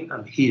 I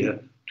am here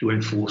to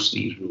enforce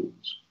these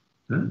rules.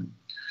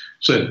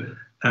 So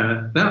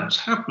that's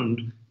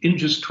happened in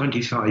just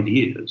 25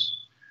 years.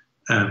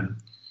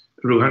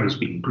 Rwanda's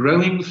been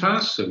growing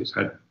fast, so it's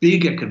had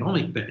big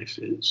economic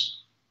benefits.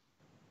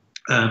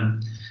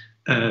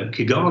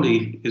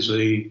 Kigali is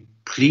a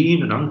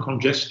clean and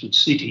uncongested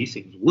city,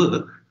 things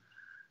work.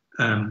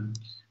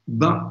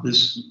 But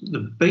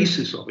the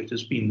basis of it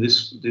has been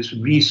this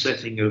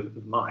resetting of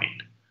the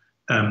mind.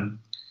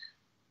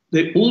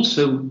 They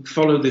also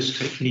follow this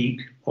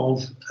technique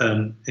of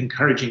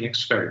encouraging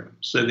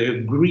experiments. So they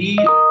agree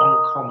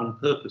on common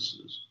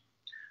purposes,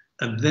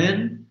 and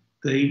then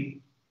they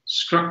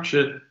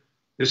structure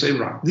They say,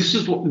 right, this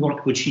is what we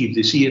want to achieve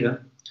this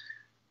year.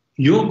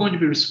 You're going to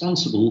be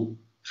responsible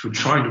for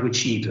trying to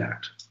achieve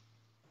that.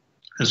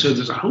 And so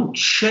there's a whole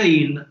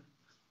chain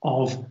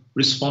of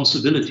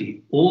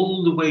responsibility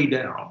all the way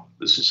down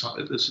the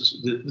society. This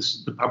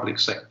is the public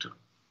sector.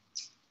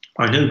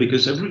 I know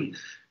because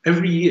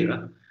every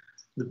year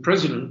the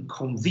president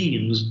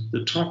convenes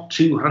the top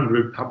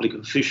 200 public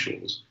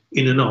officials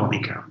in an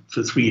army camp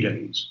for 3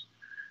 days.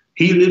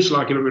 He lives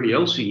like everybody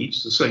else. He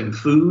eats the same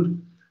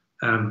food.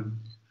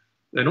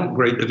 They're not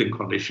great living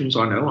conditions.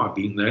 I know, I've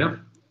been there.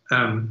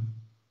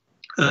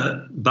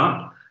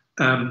 But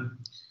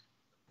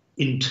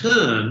in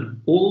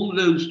turn, all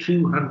those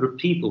 200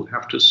 people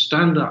have to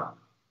stand up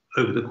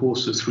over the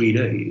course of 3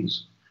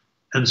 days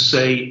and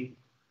say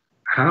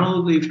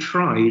how they've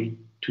tried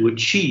to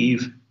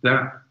achieve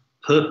that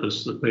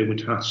purpose that they were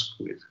tasked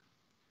with.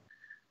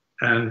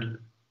 And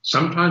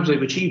sometimes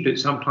they've achieved it,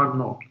 sometimes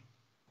not.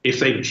 If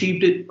they've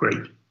achieved it,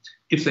 great.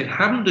 If they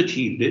haven't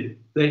achieved it,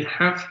 they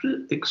have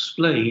to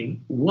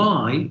explain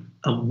why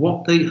and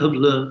what they have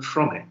learned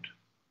from it.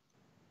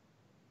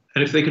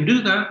 And if they can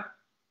do that,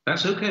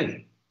 that's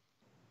okay.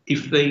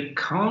 If they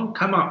can't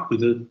come up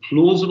with a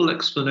plausible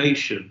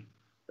explanation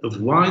of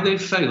why they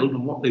failed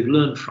and what they've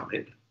learned from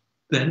it,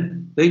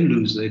 then they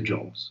lose their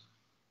jobs.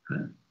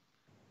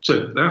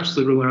 So that's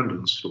the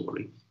Rwandan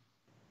story.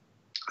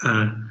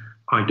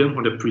 I don't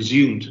want to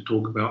presume to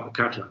talk about the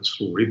Catalan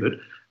story, but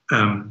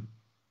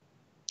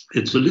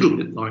it's a little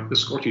bit like the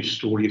Scottish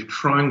story of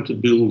trying to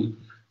build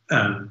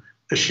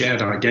a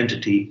shared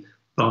identity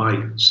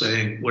by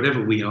saying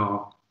whatever we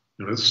are.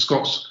 You know, the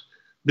Scots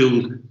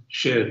build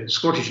shared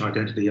Scottish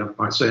identity up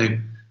by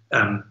saying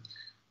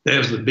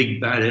there's the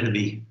big bad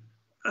enemy,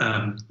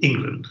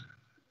 England.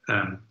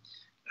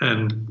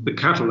 And the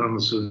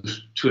Catalans have,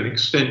 to an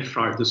extent,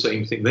 tried the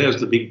same thing. There's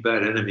the big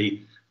bad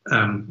enemy,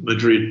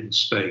 Madrid and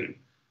Spain.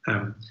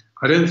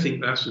 I don't think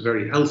that's a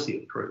very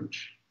healthy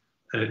approach.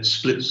 It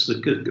splits the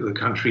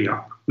country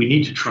up. We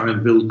need to try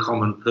and build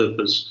common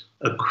purpose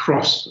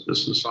across the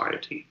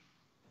society.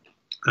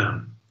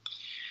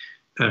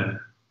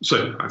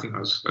 So I think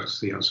that's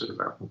the answer to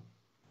that one.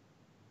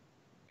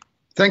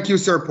 Thank you,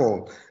 Sir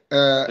Paul.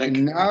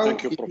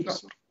 Thank you,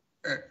 Professor.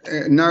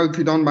 Now, if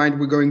you don't mind,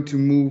 we're going to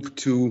move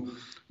to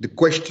the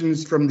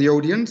questions from the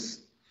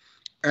audience.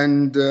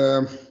 And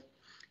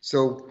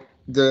so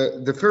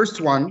the first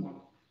one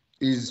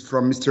is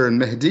from Mr.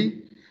 Mehdi.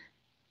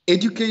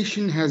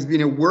 Education has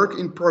been a work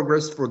in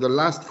progress for the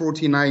last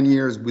 49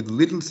 years with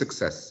little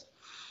success.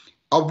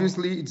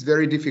 Obviously, it's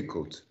very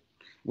difficult.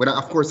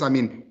 Of course, I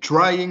mean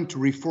trying to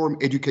reform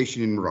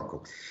education in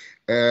Morocco.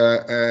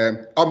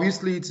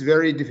 Obviously, it's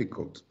very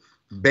difficult.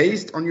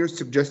 Based on your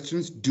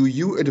suggestions, do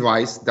you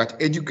advise that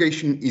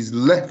education is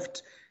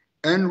left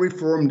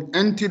unreformed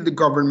until the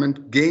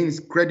government gains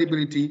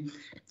credibility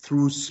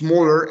through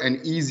smaller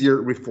and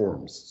easier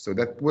reforms? So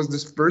that was the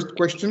first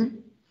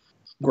question.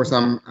 Of course,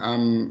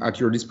 I'm at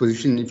your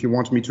disposition if you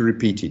want me to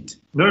repeat it.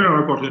 No,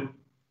 I got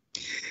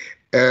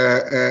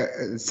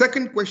it.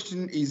 Second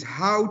question is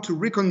how to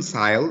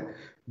reconcile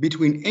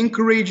between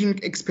encouraging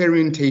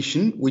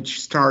experimentation,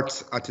 which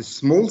starts at a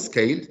small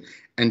scale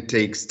and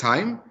takes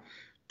time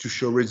to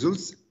show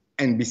results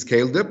and be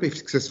scaled up if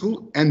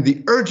successful, and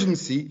the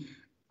urgency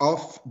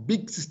of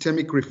big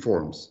systemic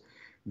reforms.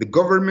 The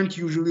government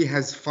usually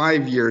has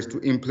 5 years to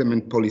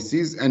implement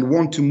policies and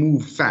want to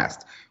move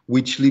fast,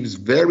 which leaves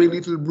very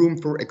little room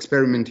for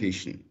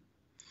experimentation.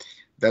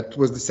 That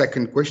was the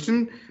second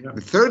question. Yeah.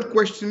 The third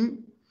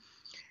question,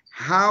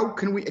 how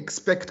can we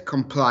expect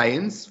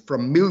compliance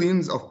from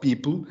millions of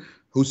people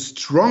who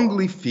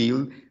strongly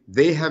feel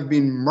they have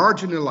been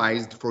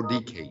marginalized for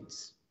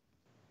decades?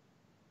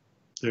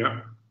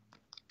 Yeah.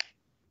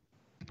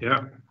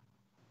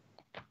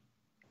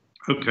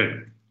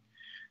 Okay.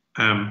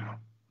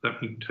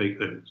 Let me take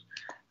those.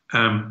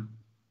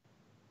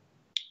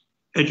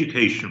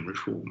 Education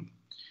reform.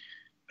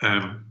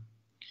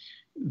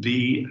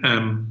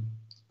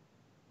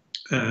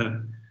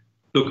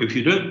 Look,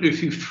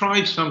 if you've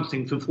tried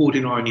something for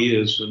 49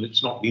 years and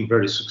it's not been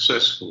very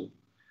successful,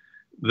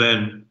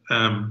 then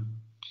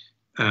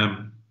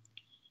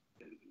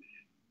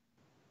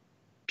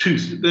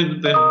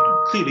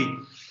clearly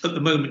at the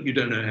moment you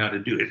don't know how to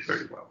do it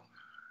very well.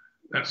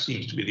 That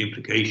seems to be the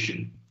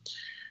implication.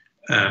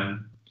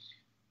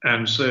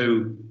 And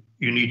so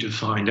you need to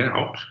find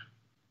out.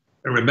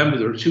 And remember,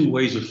 there are 2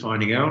 ways of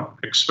finding out: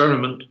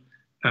 experiment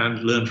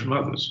and learn from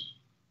others.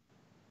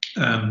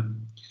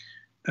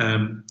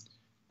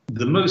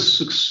 The most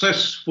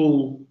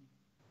successful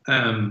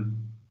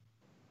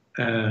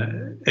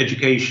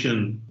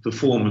education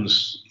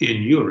performance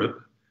in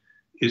Europe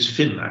is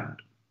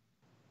Finland.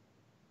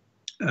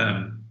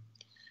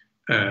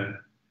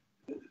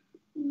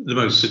 The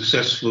most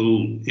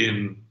successful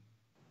in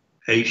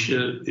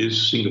Asia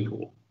is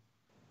Singapore.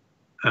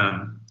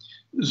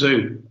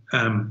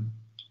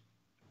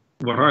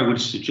 What I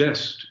would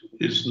suggest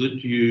is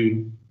that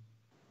you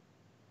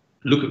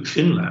look at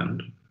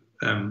Finland.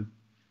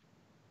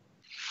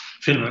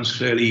 Finland's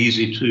fairly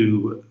easy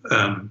to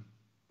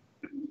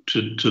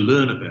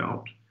learn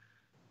about.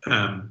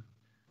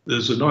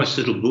 There's a nice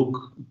little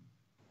book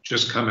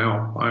just come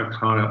out by a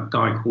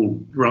guy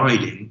called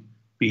Breiding,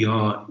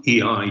 B-R-E-I-D-I-N-G,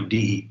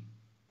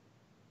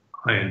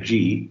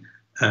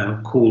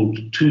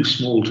 called Too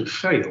Small to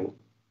Fail,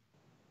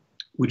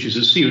 which is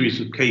a series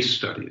of case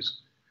studies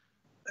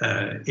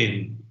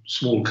in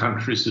small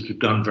countries that have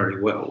done very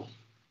well.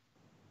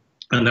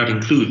 And that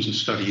includes a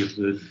study of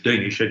the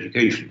Danish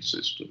education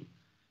system.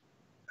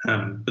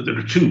 But there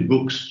are two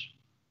books,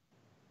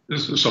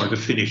 sorry, the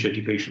Finnish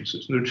education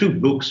system. There are two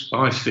books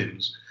by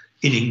Finns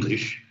in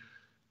English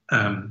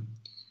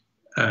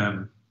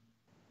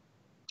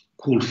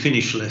called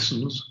Finnish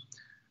Lessons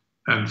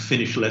and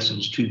Finnish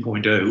Lessons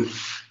 2.0,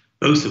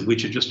 both of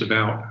which are just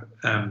about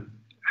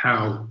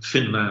how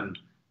Finland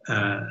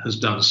has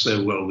done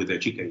so well with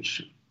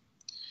education.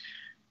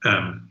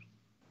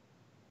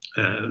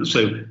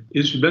 So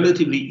it's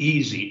relatively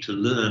easy to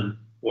learn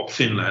what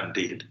Finland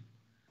did.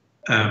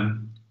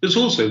 It's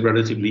also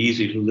relatively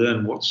easy to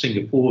learn what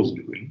Singapore's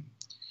doing.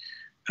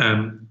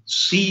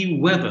 See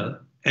whether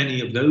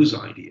any of those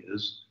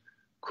ideas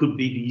could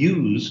be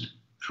used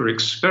for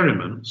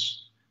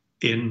experiments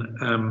in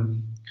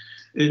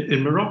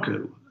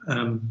Morocco.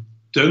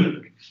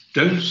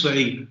 Don't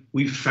say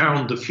we've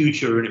found the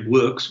future and it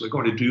works, we're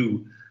going to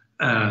do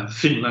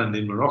Finland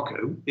in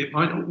Morocco. It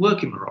might not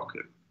work in Morocco,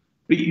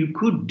 but you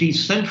could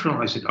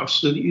decentralize it off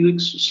so that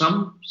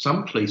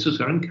some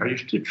places are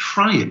encouraged to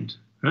try it.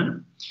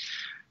 Right?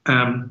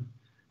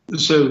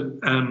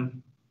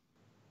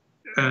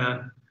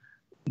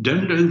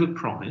 Don't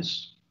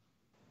overpromise.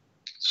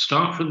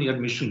 Start from the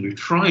admission. We've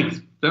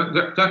tried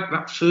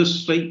that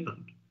first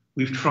statement.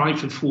 We've tried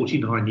for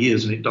 49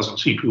 years and it doesn't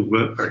seem to have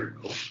worked very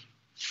well.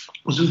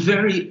 It was a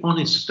very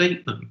honest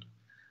statement.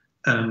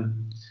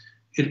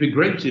 It'd be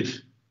great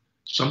if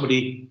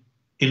somebody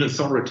in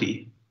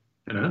authority,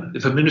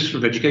 if a Minister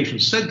of Education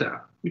said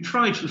that. We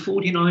tried for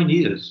 49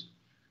 years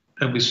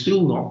and we're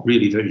still not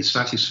really very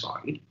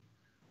satisfied.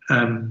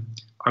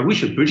 I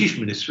wish a British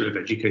Minister of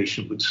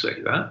Education would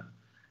say that,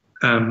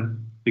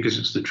 because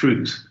it's the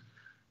truth.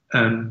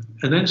 And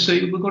then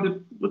say we're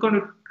going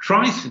to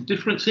try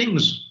different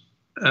things,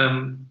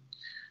 but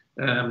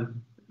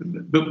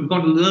we've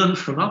got to learn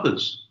from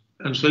others.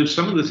 And so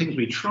some of the things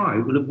we try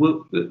will have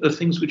worked, are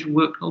things which have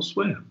worked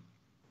elsewhere.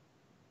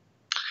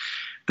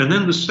 And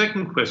then the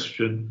second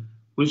question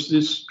was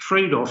this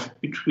trade-off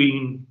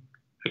between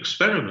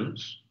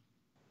experiments,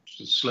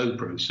 which is a slow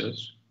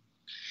process,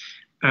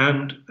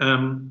 and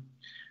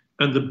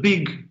the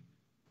big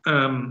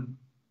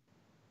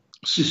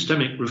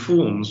systemic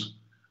reforms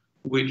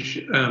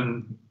which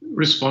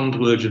respond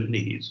to urgent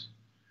needs.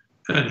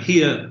 And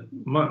here,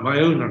 my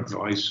own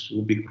advice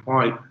will be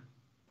quite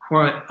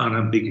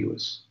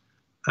unambiguous.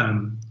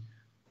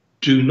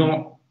 Do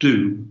not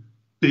do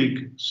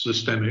big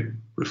systemic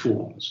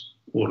reforms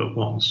all at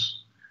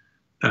once.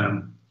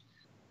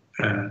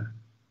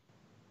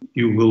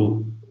 You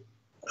will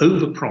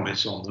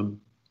overpromise on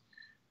them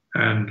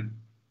and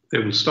they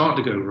will start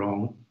to go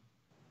wrong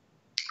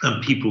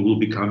and people will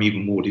become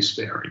even more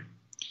despairing.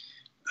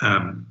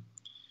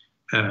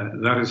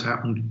 That has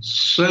happened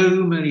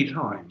so many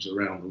times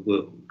around the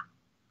world.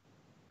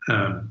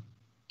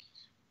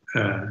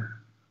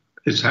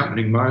 It's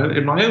happening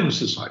in my own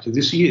society.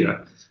 This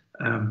year,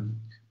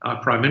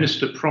 our Prime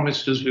Minister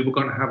promised us we were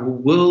going to have a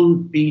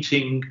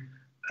world-beating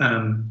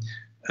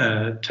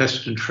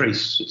test and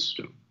trace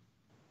system.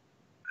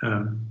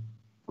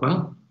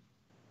 Well,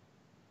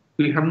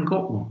 we haven't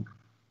got one.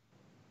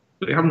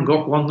 We haven't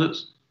got one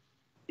that's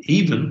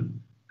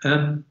even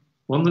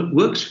one that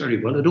works very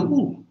well at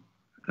all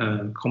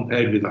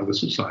compared with other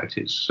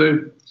societies. So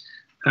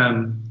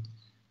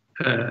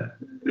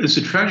it's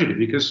a tragedy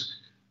because,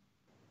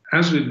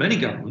 as with many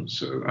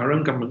governments, our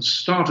own government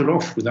started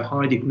off with a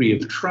high degree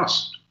of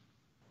trust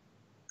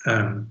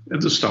at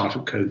the start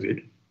of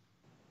COVID.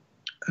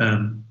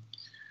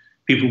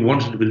 People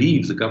wanted to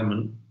believe the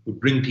government would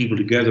bring people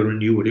together and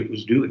knew what it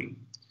was doing.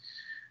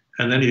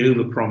 And then it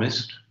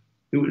overpromised.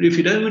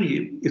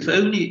 If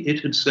only it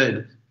had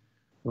said,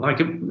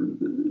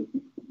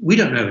 we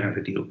don't know how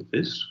to deal with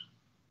this.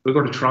 We've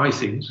got to try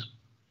things.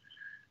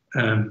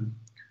 We've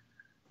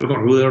got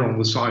to err on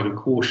the side of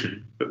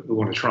caution, but we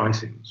want to try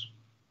things.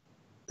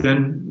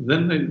 Then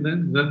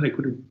they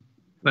could have.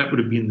 That would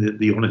have been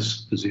the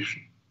honest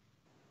position.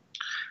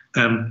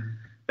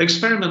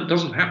 Experiment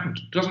doesn't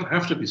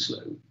have to be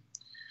slow.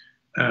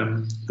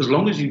 As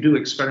long as you do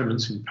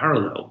experiments in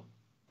parallel,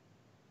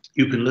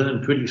 you can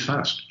learn pretty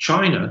fast.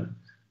 China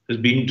has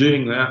been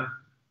doing that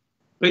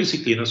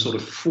basically in a sort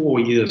of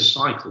 4-year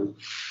cycle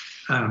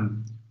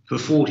for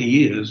 40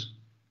 years,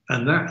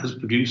 and that has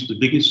produced the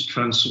biggest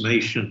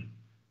transformation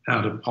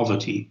out of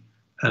poverty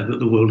that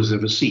the world has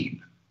ever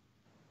seen.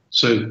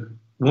 So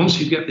once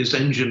you get this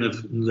engine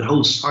of the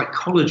whole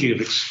psychology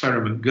of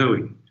experiment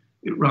going,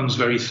 it runs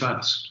very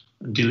fast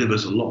and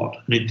delivers a lot,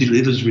 and it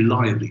delivers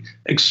reliably.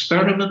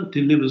 Experiment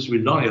delivers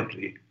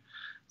reliably.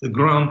 The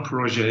grand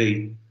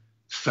projet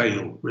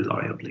fail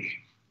reliably.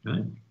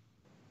 Right?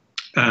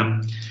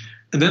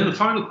 And then the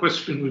final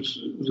question was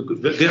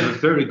again a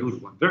very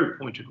good one, very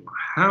pointed one.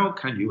 How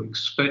can you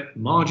expect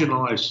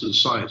marginalized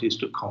societies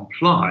to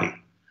comply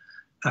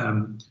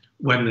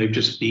when they've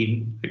just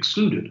been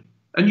excluded?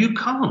 And you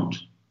can't.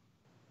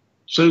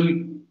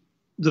 So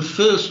the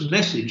first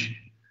message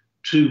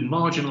to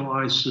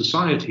marginalized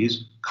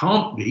societies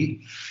can't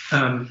be,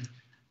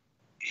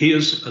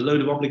 here's a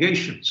load of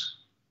obligations.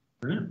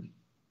 Right?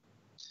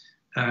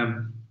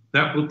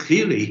 That will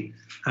clearly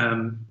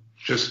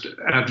just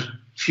add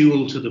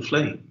fuel to the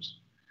flames.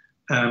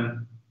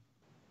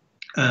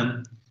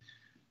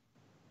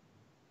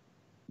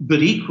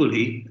 But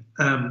equally,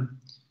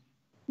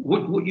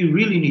 what you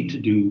really need to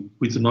do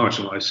with the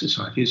marginalized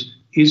societies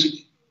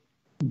is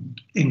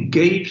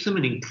engage them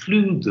and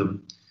include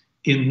them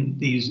in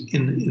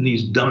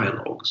these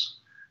dialogues.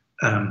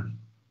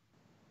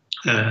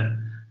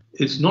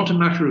 It's not a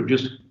matter of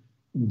just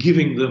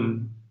giving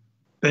them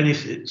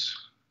benefits.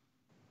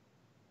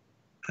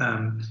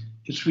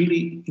 It's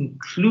really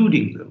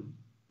including them.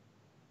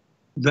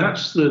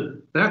 That's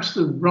the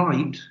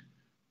right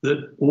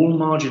that all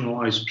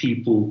marginalized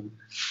people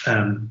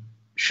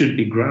should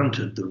be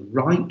granted, the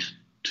right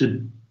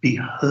to be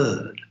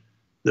heard,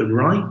 the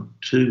right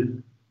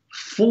to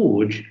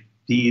forge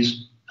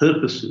these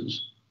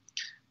purposes,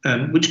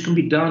 which can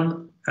be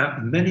done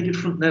at many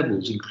different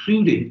levels,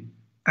 including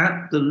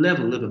at the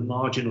level of a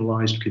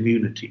marginalized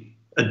community,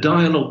 a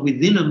dialogue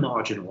within a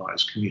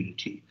marginalized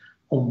community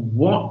on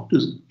what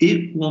does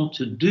it want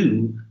to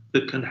do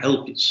that can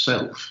help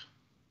itself.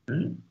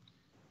 Right?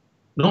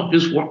 Not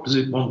just what does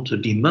it want to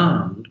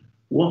demand,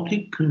 what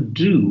it can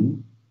do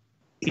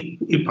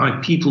by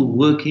people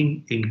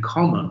working in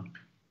common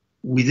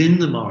within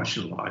the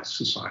marginalized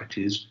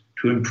societies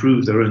to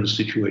improve their own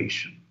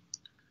situation.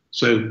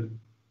 So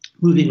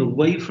moving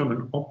away from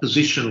an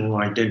oppositional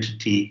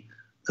identity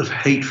of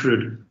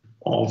hatred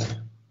of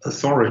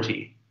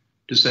authority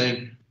to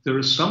saying there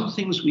are some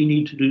things we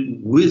need to do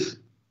with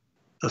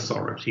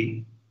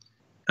authority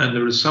and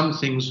there are some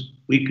things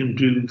we can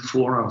do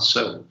for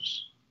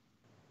ourselves.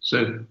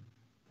 So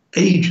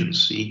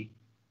agency,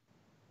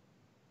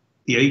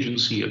 the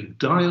agency of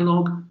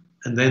dialogue,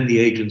 and then the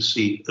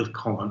agency of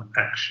common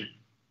action.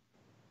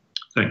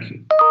 Thank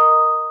you.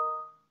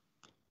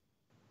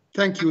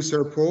 Thank you,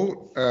 Sir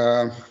Paul.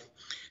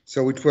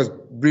 So it was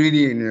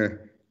really an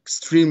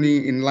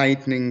extremely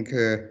enlightening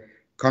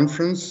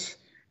conference,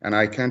 and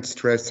I can't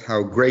stress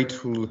how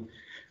grateful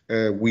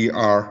we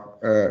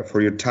are for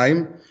your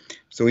time.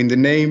 So in the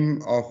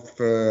name of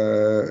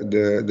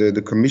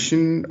the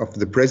Commission, of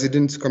the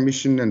President's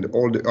Commission and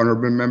all the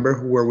honorable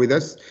members who were with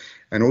us,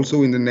 and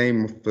also in the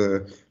name of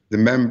the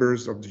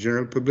members of the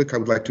general public, I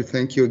would like to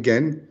thank you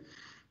again,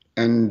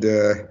 and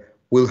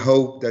we'll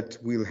hope that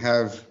we'll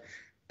have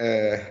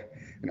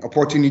an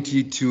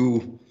opportunity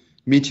to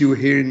meet you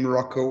here in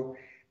Morocco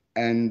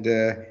and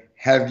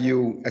have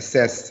you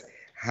assess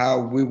how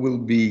we will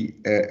be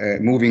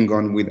moving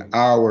on with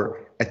our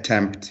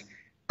attempt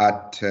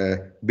at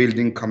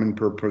building common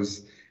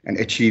purpose and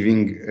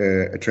achieving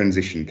a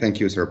transition. Thank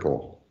you, Sir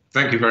Paul.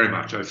 Thank you very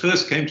much. I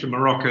first came to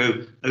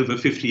Morocco over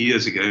 50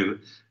 years ago,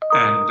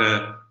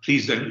 and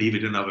please don't leave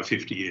it another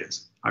 50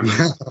 years. I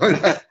will.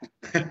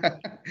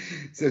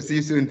 So see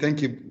you soon.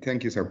 Thank you.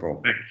 Thank you, Sir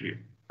Paul. Thank you.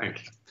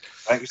 Thank you.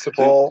 Thank you, Sir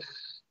Paul.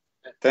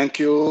 Thank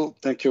you.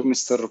 Thank you,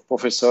 Mr.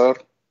 Professor.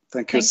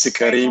 Thank you, Sir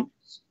Karim.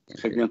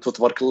 À bientôt.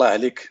 تبارك الله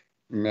عليك.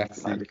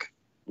 Merci.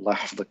 الله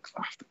يحفظك.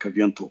 À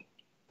bientôt.